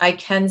sometimes I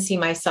can see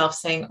myself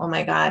saying, oh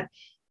my God,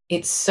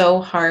 it's so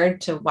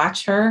hard to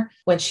watch her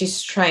when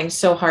she's trying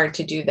so hard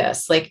to do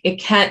this. Like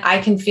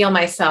I can feel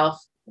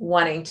myself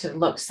wanting to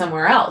look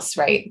somewhere else.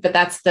 Right. But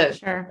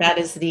that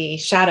is the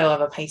shadow of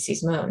a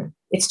Pisces moon.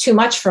 It's too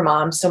much for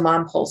mom. So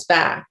mom pulls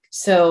back.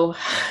 So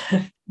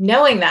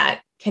knowing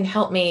that can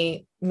help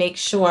me make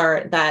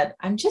sure that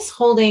I'm just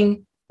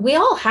we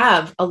all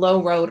have a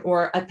low road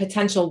or a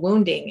potential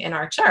wounding in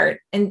our chart.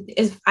 And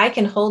if I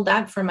can hold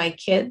that for my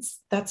kids,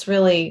 that's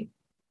really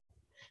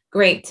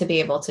great to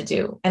be able to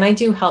do. And I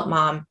do help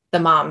the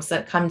moms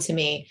that come to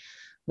me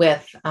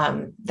with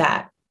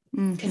that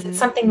because it's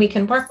something we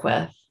can work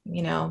with,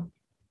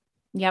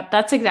 Yep.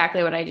 That's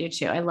exactly what I do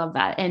too. I love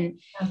that. And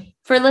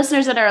for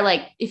listeners that are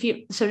like,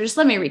 so just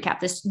let me recap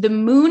this. The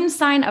moon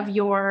sign of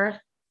your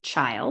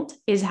child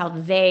is how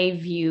they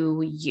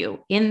view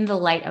you in the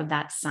light of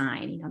that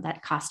sign,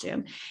 that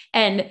costume.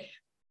 And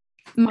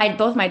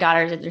both my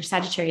daughters, they're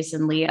Sagittarius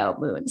and Leo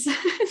moons.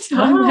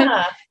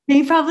 So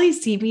they probably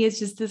see me as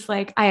just this,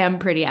 like, I am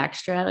pretty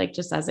extra, like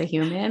just as a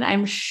human.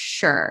 I'm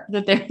sure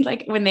that they're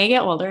like, when they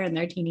get older and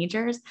they're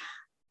teenagers,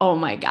 oh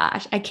my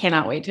gosh, I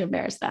cannot wait to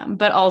embarrass them.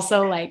 But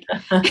also like,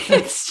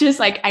 it's just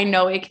like, I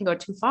know it can go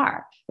too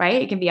far,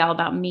 right? It can be all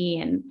about me.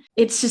 And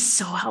it's just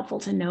so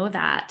helpful to know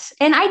that.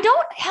 And I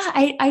don't,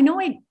 yeah, I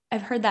know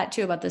I've heard that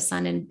too about the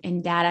son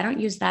and dad. I don't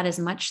use that as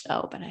much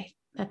though, but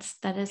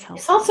that is helpful.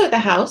 It's also the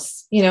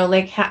house,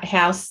 like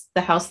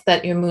the house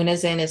that your moon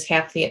is in is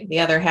half the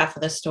other half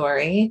of the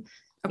story,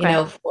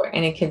 Okay. for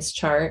in a kid's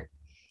chart.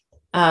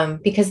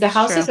 Because the It's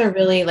houses true. are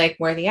really like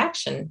where the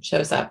action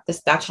shows up.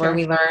 That's where Sure.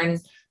 we learn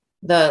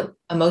the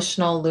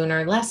emotional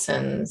lunar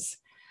lessons.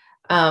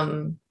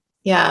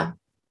 Yeah.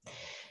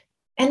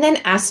 And then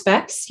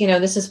aspects,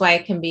 this is why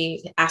it can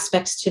be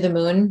aspects to the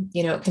moon,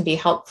 it can be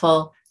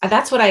helpful.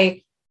 That's what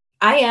I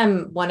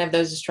am one of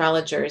those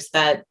astrologers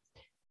that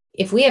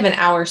if we have an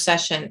hour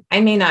session,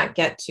 I may not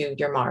get to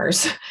your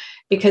Mars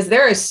because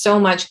there is so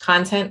much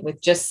content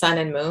with just sun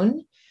and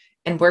moon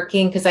and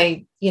working because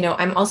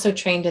I'm also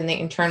trained in the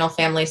internal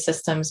family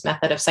systems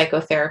method of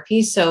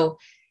psychotherapy. So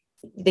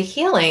the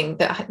healing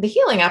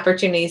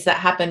opportunities that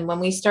happen when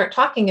we start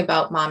talking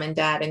about mom and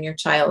dad and your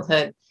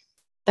childhood,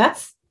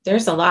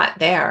 there's a lot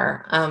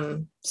there.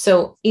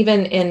 So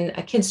even in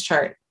a kid's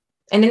chart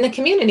and in the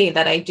community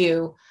that I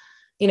do,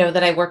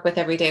 that I work with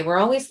every day, we're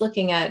always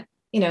looking at,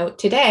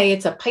 today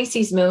it's a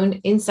Pisces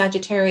moon in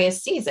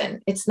Sagittarius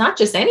season. It's not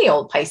just any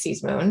old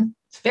Pisces moon.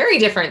 It's very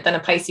different than a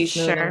Pisces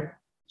moon in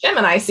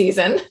Gemini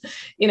season,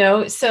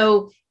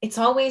 so it's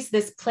always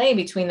this play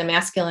between the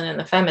masculine and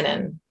the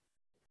feminine.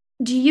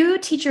 Do you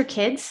teach your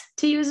kids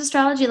to use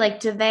astrology? Like,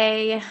 do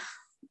they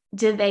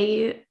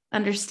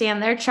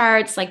understand their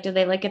charts? Like, do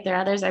they look at their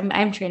others?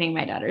 I'm training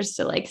my daughters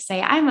to like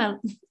say, I'm a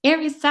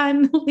Aries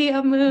sun,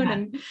 Leo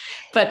moon,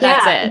 but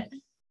that's it.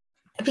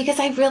 Because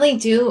I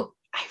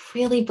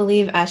really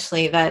believe,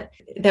 Ashley, that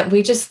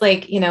we just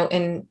like,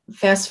 and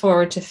fast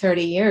forward to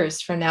 30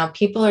 years from now,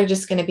 people are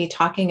just going to be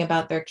talking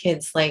about their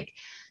kids like,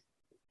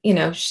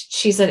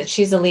 she's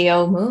a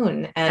Leo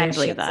moon. And I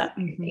believe that.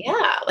 Mm-hmm.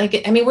 Yeah.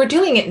 Like, I mean, we're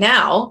doing it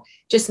now,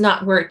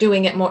 we're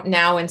doing it more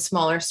now in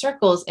smaller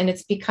circles. And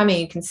it's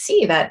becoming, you can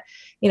see that,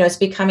 it's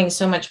becoming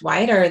so much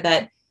wider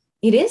that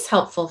it is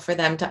helpful for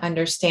them to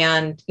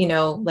understand,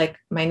 like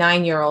my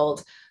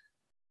 9-year-old,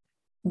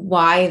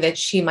 why that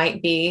she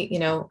might be,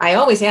 I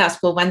always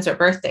ask, well, when's her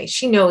birthday?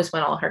 She knows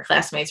when all her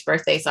classmates'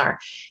 birthdays are,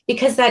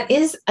 because that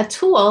is a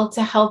tool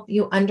to help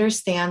you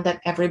understand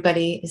that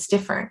everybody is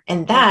different.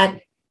 And that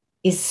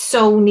is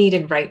so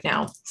needed right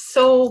now.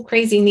 So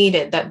crazy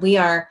needed that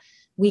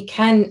we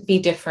can be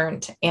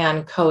different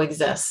and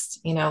coexist,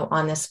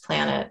 on this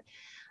planet.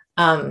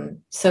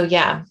 So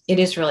yeah, it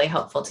is really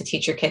helpful to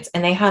teach your kids.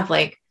 And they have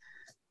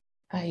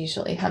I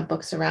usually have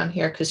books around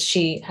here because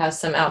she has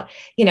some out,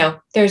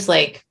 there's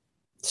like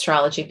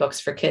astrology books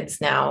for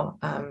kids now.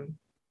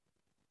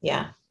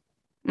 Yeah.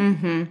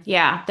 Mm-hmm.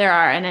 Yeah, there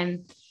are. And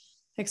I'm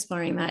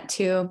exploring that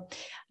too.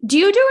 Do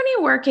you do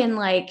any work in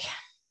like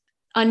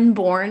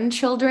unborn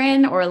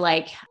children or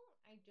like?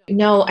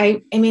 No,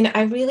 I mean,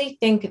 I really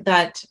think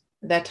that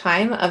the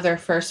time of their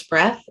first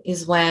breath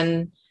is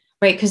when,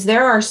 right? Because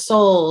there are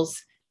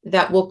souls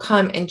that will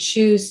come and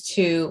choose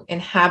to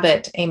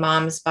inhabit a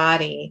mom's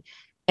body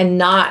and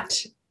not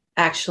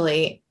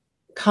actually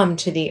come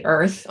to the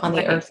earth on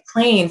the earth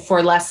plane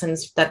for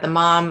lessons that the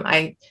mom,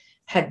 I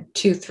had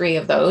 2-3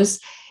 of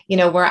those,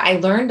 where I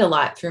learned a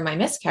lot through my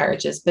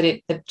miscarriages, but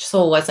the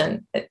soul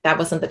that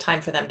wasn't the time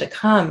for them to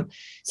come.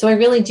 So I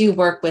really do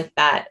work with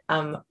that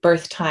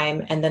birth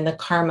time and then the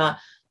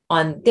karma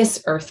on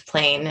this earth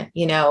plane,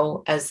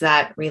 as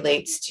that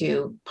relates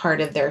to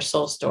part of their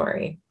soul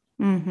story.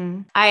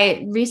 Mm-hmm.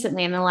 I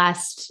recently, in the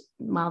last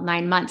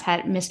 9 months,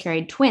 had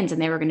miscarried twins,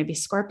 and they were going to be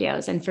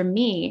Scorpios. And for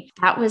me,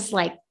 that was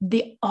like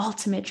the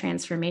ultimate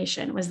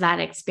transformation, was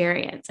that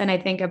experience. And I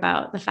think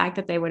about the fact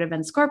that they would have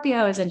been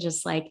Scorpios and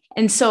just like,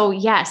 and so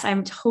yes,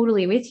 I'm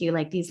totally with you.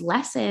 Like these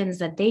lessons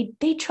that they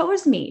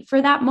chose me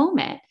for that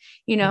moment,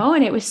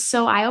 and it was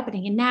so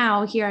eye-opening. And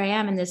now here I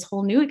am in this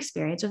whole new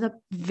experience with a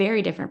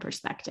very different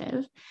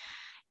perspective.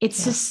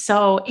 It's just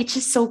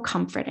so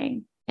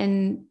comforting.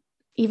 And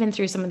even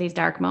through some of these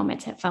dark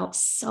moments, it felt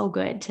so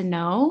good to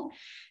know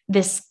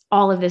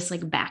all of this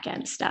like back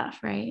end stuff.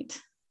 Right.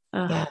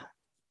 Yeah.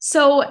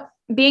 So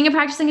being a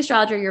practicing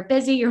astrologer, you're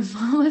busy, you're a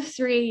mom of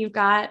 3, you've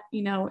got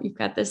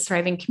this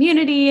thriving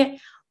community.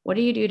 What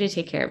do you do to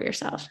take care of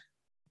yourself?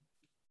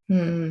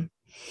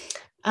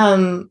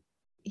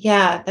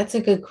 Yeah, that's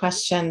a good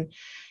question.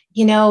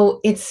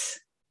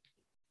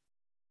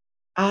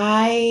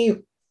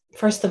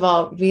 First of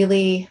all,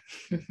 really,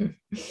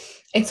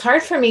 it's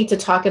hard for me to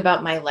talk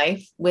about my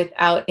life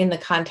without in the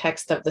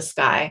context of the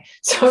sky.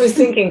 So I was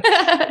thinking,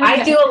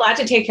 I do a lot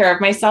to take care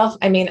of myself.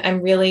 I mean,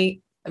 I'm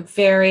a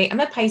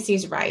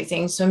Pisces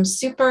rising. So I'm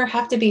sensitive. I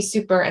have to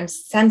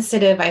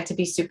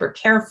be super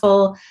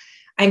careful.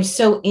 I'm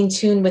so in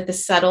tune with the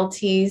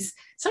subtleties.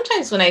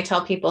 Sometimes when I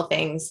tell people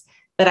things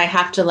that I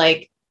have to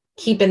like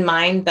keep in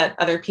mind that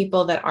other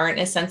people that aren't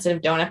as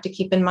sensitive don't have to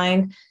keep in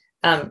mind.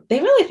 They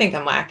really think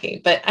I'm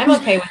wacky, but I'm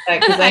okay with that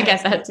because I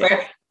guess that's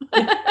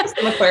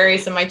some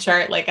Aquarius in my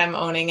chart, like I'm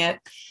owning it.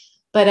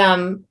 But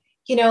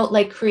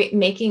like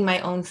making my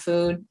own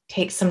food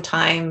takes some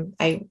time.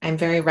 I'm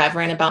very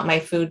reverent about my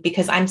food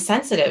because I'm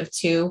sensitive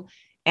to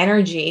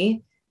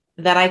energy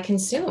that I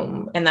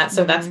consume. And that's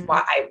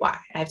why I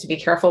have to be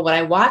careful what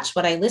I watch,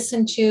 what I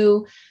listen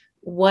to,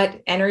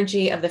 what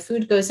energy of the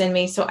food goes in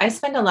me. So I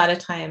spend a lot of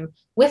time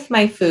with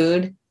my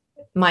food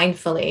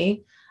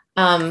mindfully.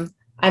 I'm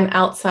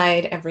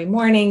outside every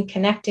morning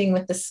connecting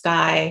with the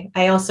sky.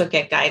 I also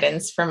get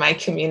guidance from my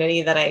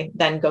community that I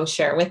then go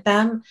share with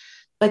them.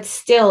 But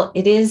still,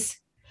 it is,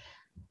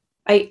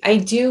 I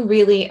do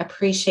really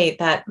appreciate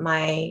that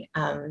my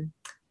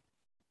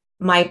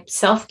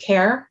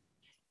self-care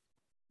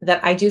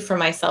that I do for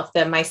myself,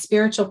 that my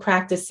spiritual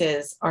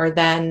practices are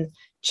then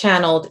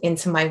channeled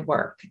into my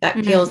work.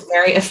 That feels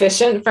very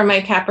efficient for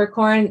my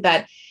Capricorn,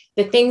 that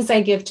the things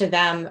I give to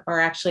them are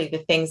actually the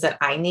things that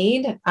I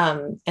need.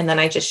 And then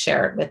I just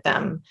share it with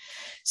them.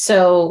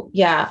 So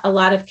yeah, a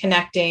lot of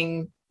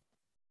connecting,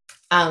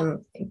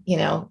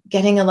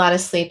 getting a lot of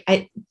sleep.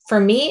 For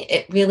me,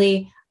 it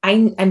really,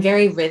 I'm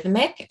very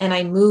rhythmic and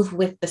I move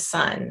with the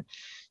sun.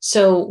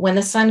 So when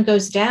the sun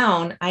goes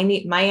down, I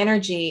need my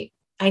energy.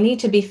 I need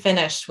to be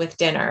finished with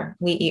dinner.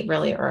 We eat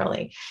really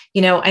early.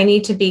 I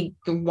need to be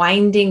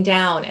winding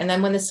down. And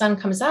then when the sun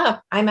comes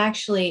up, I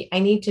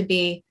need to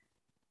be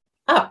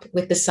up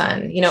with the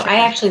sun. Sure.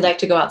 I actually like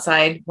to go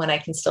outside when I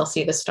can still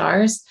see the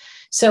stars.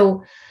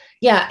 So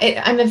yeah,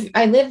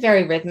 I live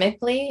very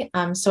rhythmically.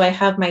 So I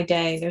have my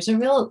day. There's a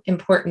real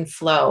important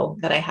flow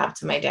that I have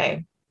to my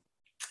day.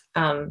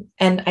 And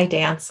I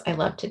dance. I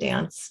love to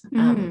dance.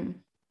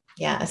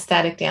 Yeah,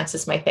 ecstatic dance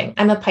is my thing.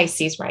 I'm a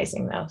Pisces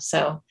rising though.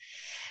 So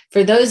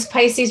for those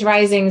Pisces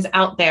risings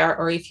out there,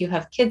 or if you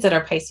have kids that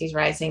are Pisces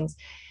risings,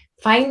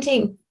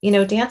 dancing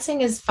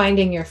is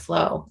finding your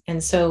flow.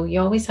 And so you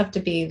always have to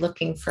be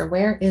looking for,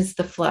 where is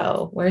the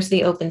flow? Where's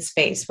the open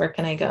space? Where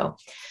can I go?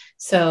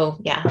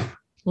 So yeah,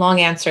 long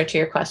answer to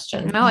your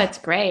question. No, it's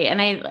great. And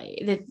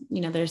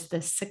there's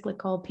this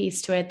cyclical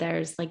piece to it.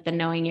 There's like the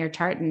knowing your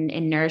chart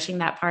and nourishing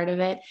that part of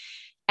it.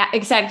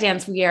 Ecstatic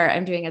Dance,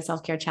 I'm doing a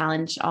self-care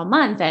challenge all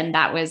month. And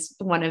that was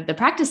one of the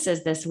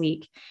practices this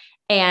week.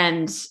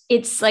 And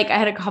it's like, I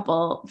had a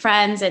couple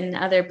friends and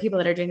other people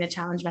that are doing the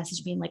challenge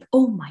message being like,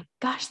 oh my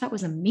gosh, that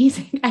was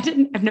amazing.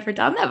 I've never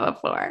done that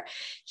before.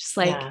 Just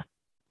like,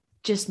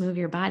 just move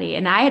your body.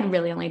 And I had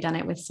really only done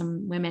it with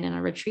some women in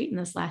a retreat in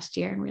this last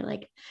year. And we're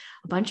like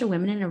a bunch of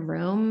women in a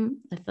room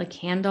with like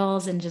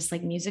candles and just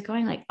like music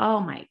going, like, oh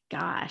my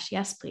gosh,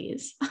 yes,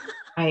 please.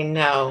 I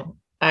know.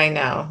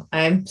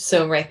 I'm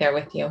so right there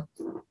with you.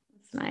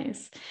 That's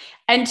nice.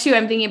 And two,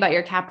 I'm thinking about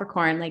your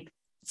Capricorn. Like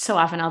so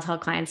often I'll tell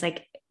clients,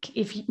 like,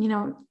 if you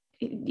have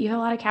a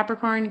lot of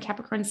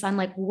Capricorn sun,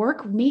 like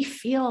work may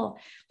feel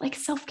like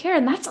self-care,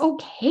 and that's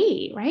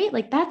okay. Right.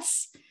 Like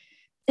that's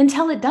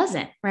until it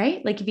doesn't,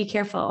 right? Like you be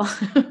careful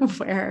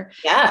where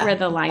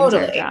the lines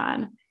are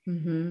drawn.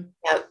 Mm-hmm.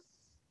 Yep.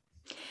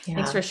 Yeah.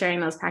 Thanks for sharing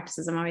those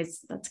practices.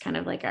 That's kind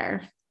of like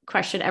our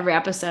question every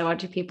episode. What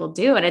do people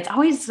do? And it's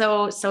always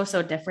so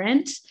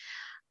different.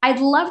 I'd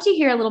love to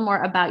hear a little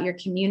more about your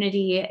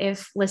community.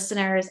 If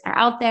listeners are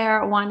out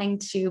there wanting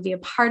to be a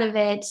part of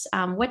it,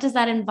 what does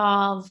that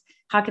involve?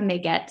 How can they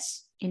get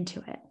into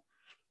it?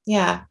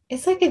 Yeah,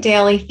 it's like a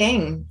daily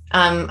thing.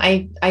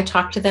 I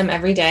talk to them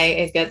every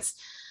day.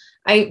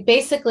 I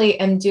basically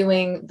am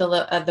doing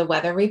the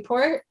weather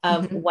report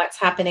of what's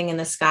happening in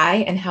the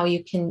sky and how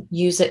you can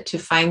use it to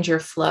find your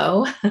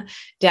flow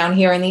down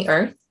here in the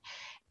earth.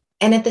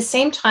 And at the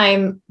same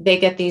time, they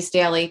get these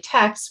daily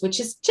texts, which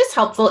is just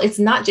helpful.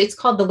 It's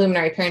called the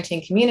Luminary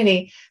Parenting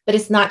Community, but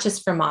it's not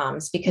just for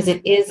moms, because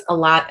it is a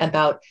lot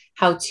about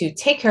how to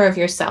take care of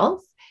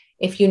yourself.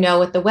 If you know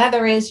what the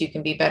weather is, you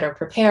can be better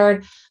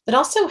prepared, but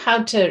also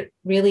how to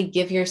really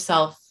give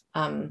yourself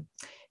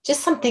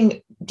just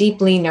something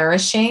deeply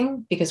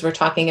nourishing, because we're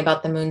talking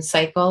about the moon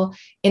cycle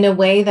in a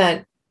way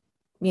that,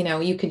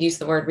 you could use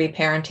the word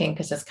reparenting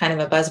because it's kind of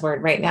a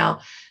buzzword right now,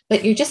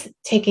 but you're just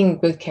taking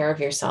good care of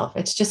yourself.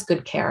 It's just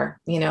good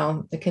care.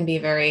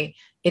 It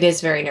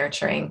is very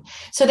nurturing.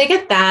 So they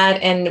get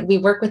that, and we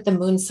work with the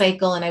moon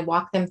cycle and I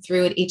walk them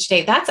through it each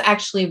day. That's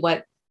actually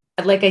what,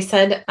 like I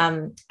said,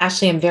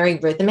 Ashley, I'm very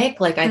rhythmic.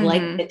 Like I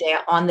like the day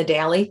on the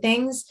daily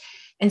things.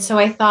 And so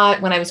I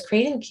thought when I was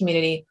creating the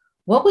community,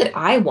 what would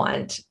I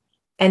want?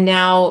 And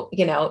now,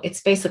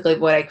 it's basically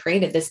what I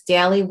created, this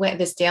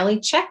daily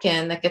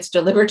check-in that gets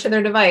delivered to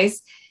their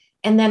device.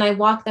 And then I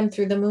walk them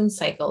through the moon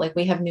cycle. Like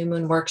we have new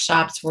moon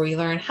workshops where we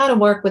learn how to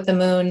work with the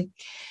moon.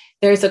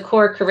 There's a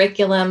core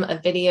curriculum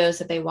of videos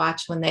that they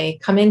watch when they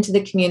come into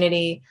the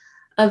community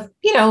of,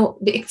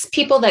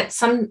 it's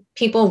some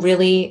people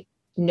really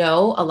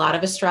know a lot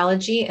of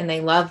astrology and they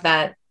love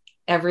that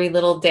every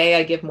little day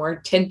I give more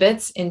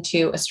tidbits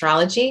into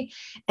astrology.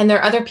 And there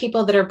are other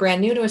people that are brand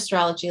new to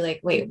astrology,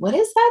 like, wait, what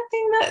is that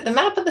thing, that the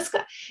map of the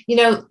sky?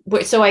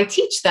 So I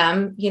teach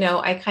them,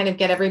 I kind of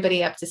get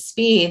everybody up to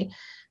speed.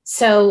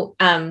 So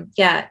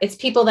it's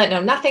people that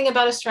know nothing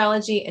about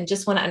astrology and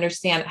just want to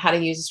understand how to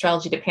use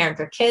astrology to parent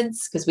their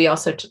kids, because we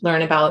also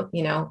learn about,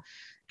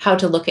 how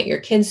to look at your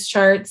kids'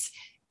 charts.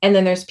 And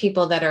then there's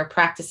people that are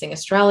practicing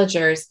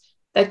astrologers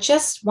that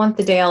just want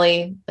the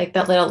daily, like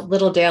that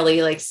little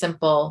daily, like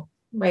simple,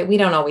 right? We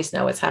don't always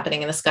know what's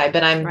happening in the sky,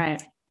 but I'm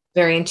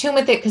very in tune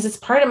with it because it's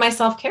part of my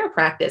self-care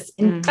practice.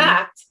 In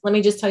fact, let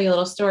me just tell you a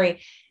little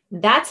story.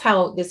 That's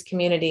how this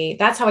community,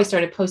 that's how I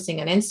started posting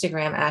on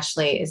Instagram,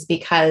 Ashley, is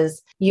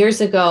because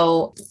years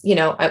ago,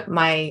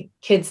 my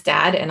kid's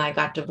dad and I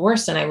got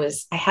divorced, and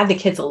I had the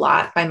kids a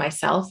lot by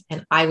myself,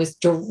 and I was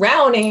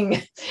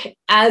drowning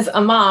as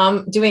a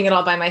mom doing it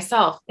all by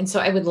myself. And so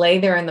I would lay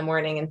there in the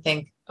morning and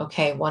think,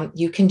 okay,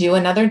 you can do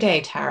another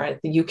day, Tara.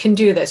 You can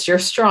do this. You're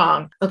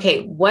strong.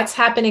 Okay, what's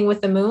happening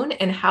with the moon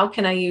and how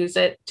can I use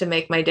it to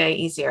make my day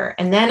easier?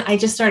 And then I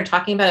just started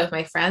talking about it with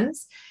my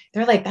friends.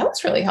 They're like, that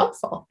was really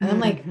helpful. And I'm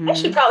like, I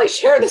should probably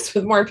share this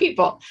with more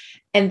people.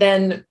 And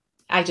then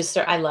I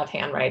love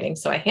handwriting.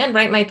 So I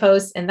handwrite my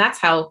posts, and that's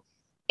how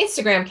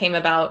Instagram came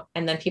about.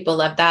 And then people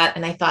love that.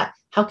 And I thought,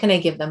 how can I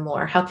give them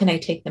more? How can I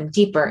take them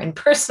deeper and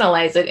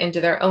personalize it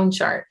into their own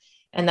chart?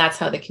 And that's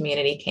how the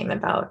community came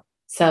about.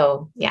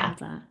 So yeah.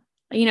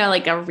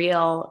 Like a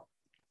real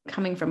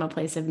coming from a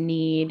place of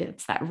need.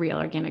 It's that real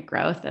organic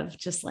growth of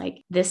just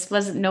like,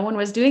 no one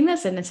was doing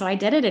this. And so I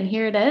did it, and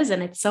here it is.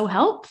 And it's so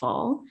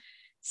helpful.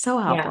 So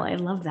helpful. Yeah. I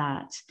love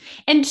that.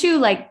 And two,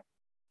 like,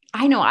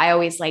 I know I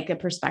always like the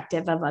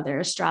perspective of other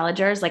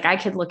astrologers. Like I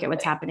could look at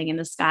what's happening in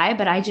the sky,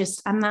 but I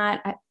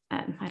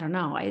don't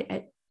know.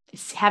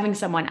 Having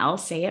someone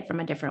else say it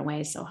from a different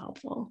way is so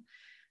helpful.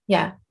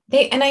 Yeah.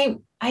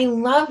 I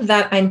love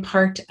that I'm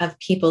part of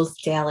people's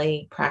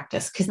daily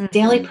practice, because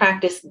daily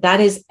practice,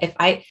 that is, if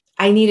I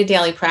need a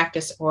daily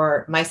practice,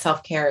 or my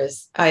self-care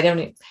is,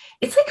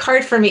 it's like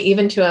hard for me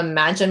even to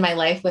imagine my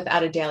life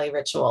without a daily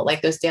ritual,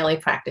 like those daily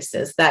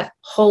practices that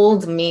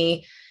hold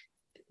me,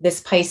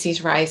 this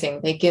Pisces rising,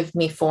 they give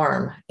me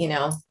form,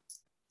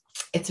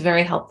 it's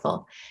very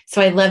helpful.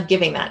 So I love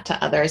giving that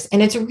to others,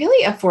 and it's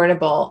really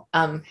affordable.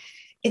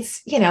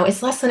 It's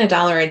less than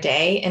 $1 a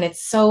day, and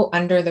it's so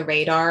under the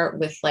radar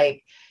with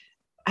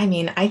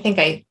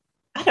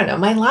I don't know,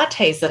 my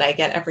lattes that I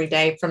get every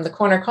day from the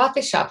corner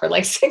coffee shop are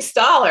like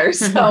 $6.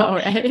 So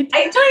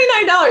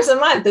 $29 a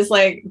month is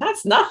like,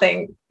 that's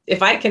nothing.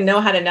 If I can know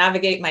how to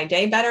navigate my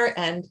day better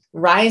and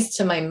rise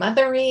to my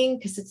mothering,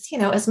 because it's,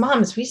 as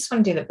moms, we just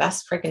want to do the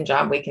best freaking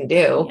job we can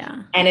do.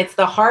 Yeah. And it's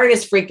the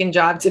hardest freaking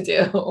job to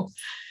do.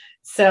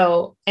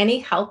 So any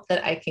help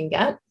that I can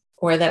get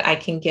or that I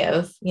can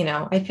give,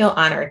 I feel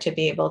honored to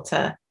be able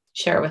to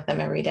share with them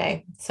every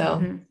day. So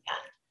yeah.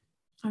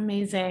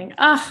 Amazing.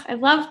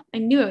 I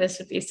knew this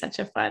would be such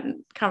a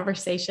fun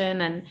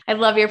conversation, and I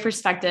love your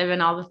perspective and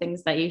all the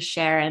things that you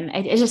share. And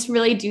I just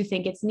really do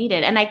think it's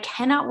needed, and I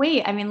cannot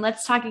wait. I mean,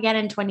 let's talk again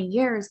in 20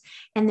 years,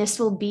 and this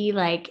will be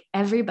like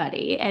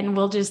everybody, and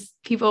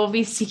people will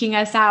be seeking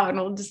us out, and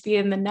we'll just be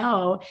in the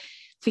know,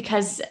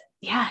 because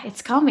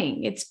it's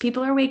coming.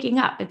 People are waking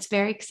up. It's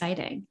very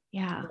exciting.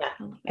 Yeah.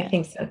 I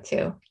think so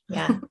too.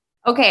 Yeah.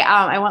 Okay.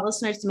 I want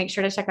listeners to make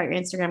sure to check out your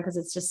Instagram, because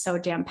it's just so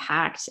jam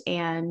packed.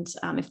 And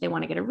if they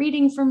want to get a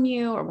reading from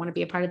you or want to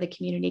be a part of the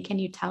community, can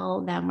you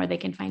tell them where they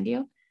can find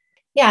you?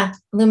 Yeah.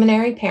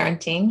 Luminary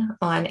Parenting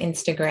on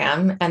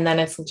Instagram. And then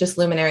it's just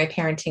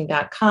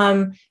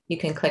luminaryparenting.com. You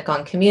can click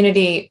on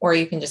community, or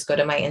you can just go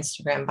to my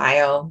Instagram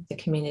bio. The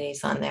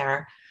community's on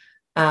there.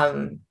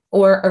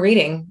 Or a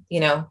reading,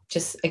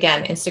 just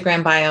again,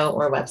 Instagram bio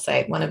or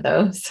website, one of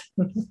those.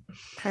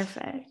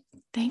 Perfect.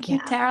 Thank you,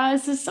 Tara.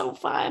 This is so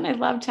fun. I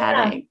love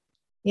chatting.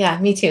 Yeah,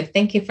 me too.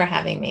 Thank you for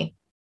having me.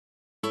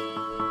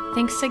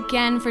 Thanks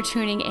again for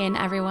tuning in,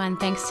 everyone.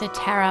 Thanks to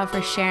Tara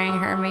for sharing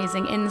her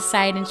amazing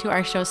insight into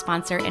our show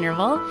sponsor,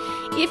 Interval.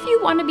 If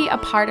you want to be a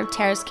part of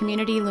Tara's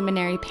community,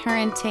 Luminary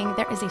Parenting,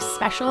 there is a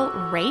special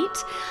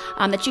rate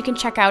that you can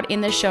check out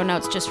in the show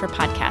notes just for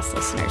podcast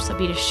listeners. So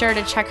be sure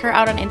to check her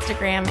out on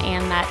Instagram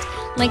and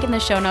that link in the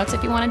show notes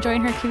if you want to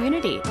join her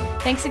community.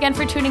 Thanks again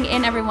for tuning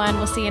in, everyone.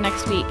 We'll see you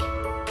next week.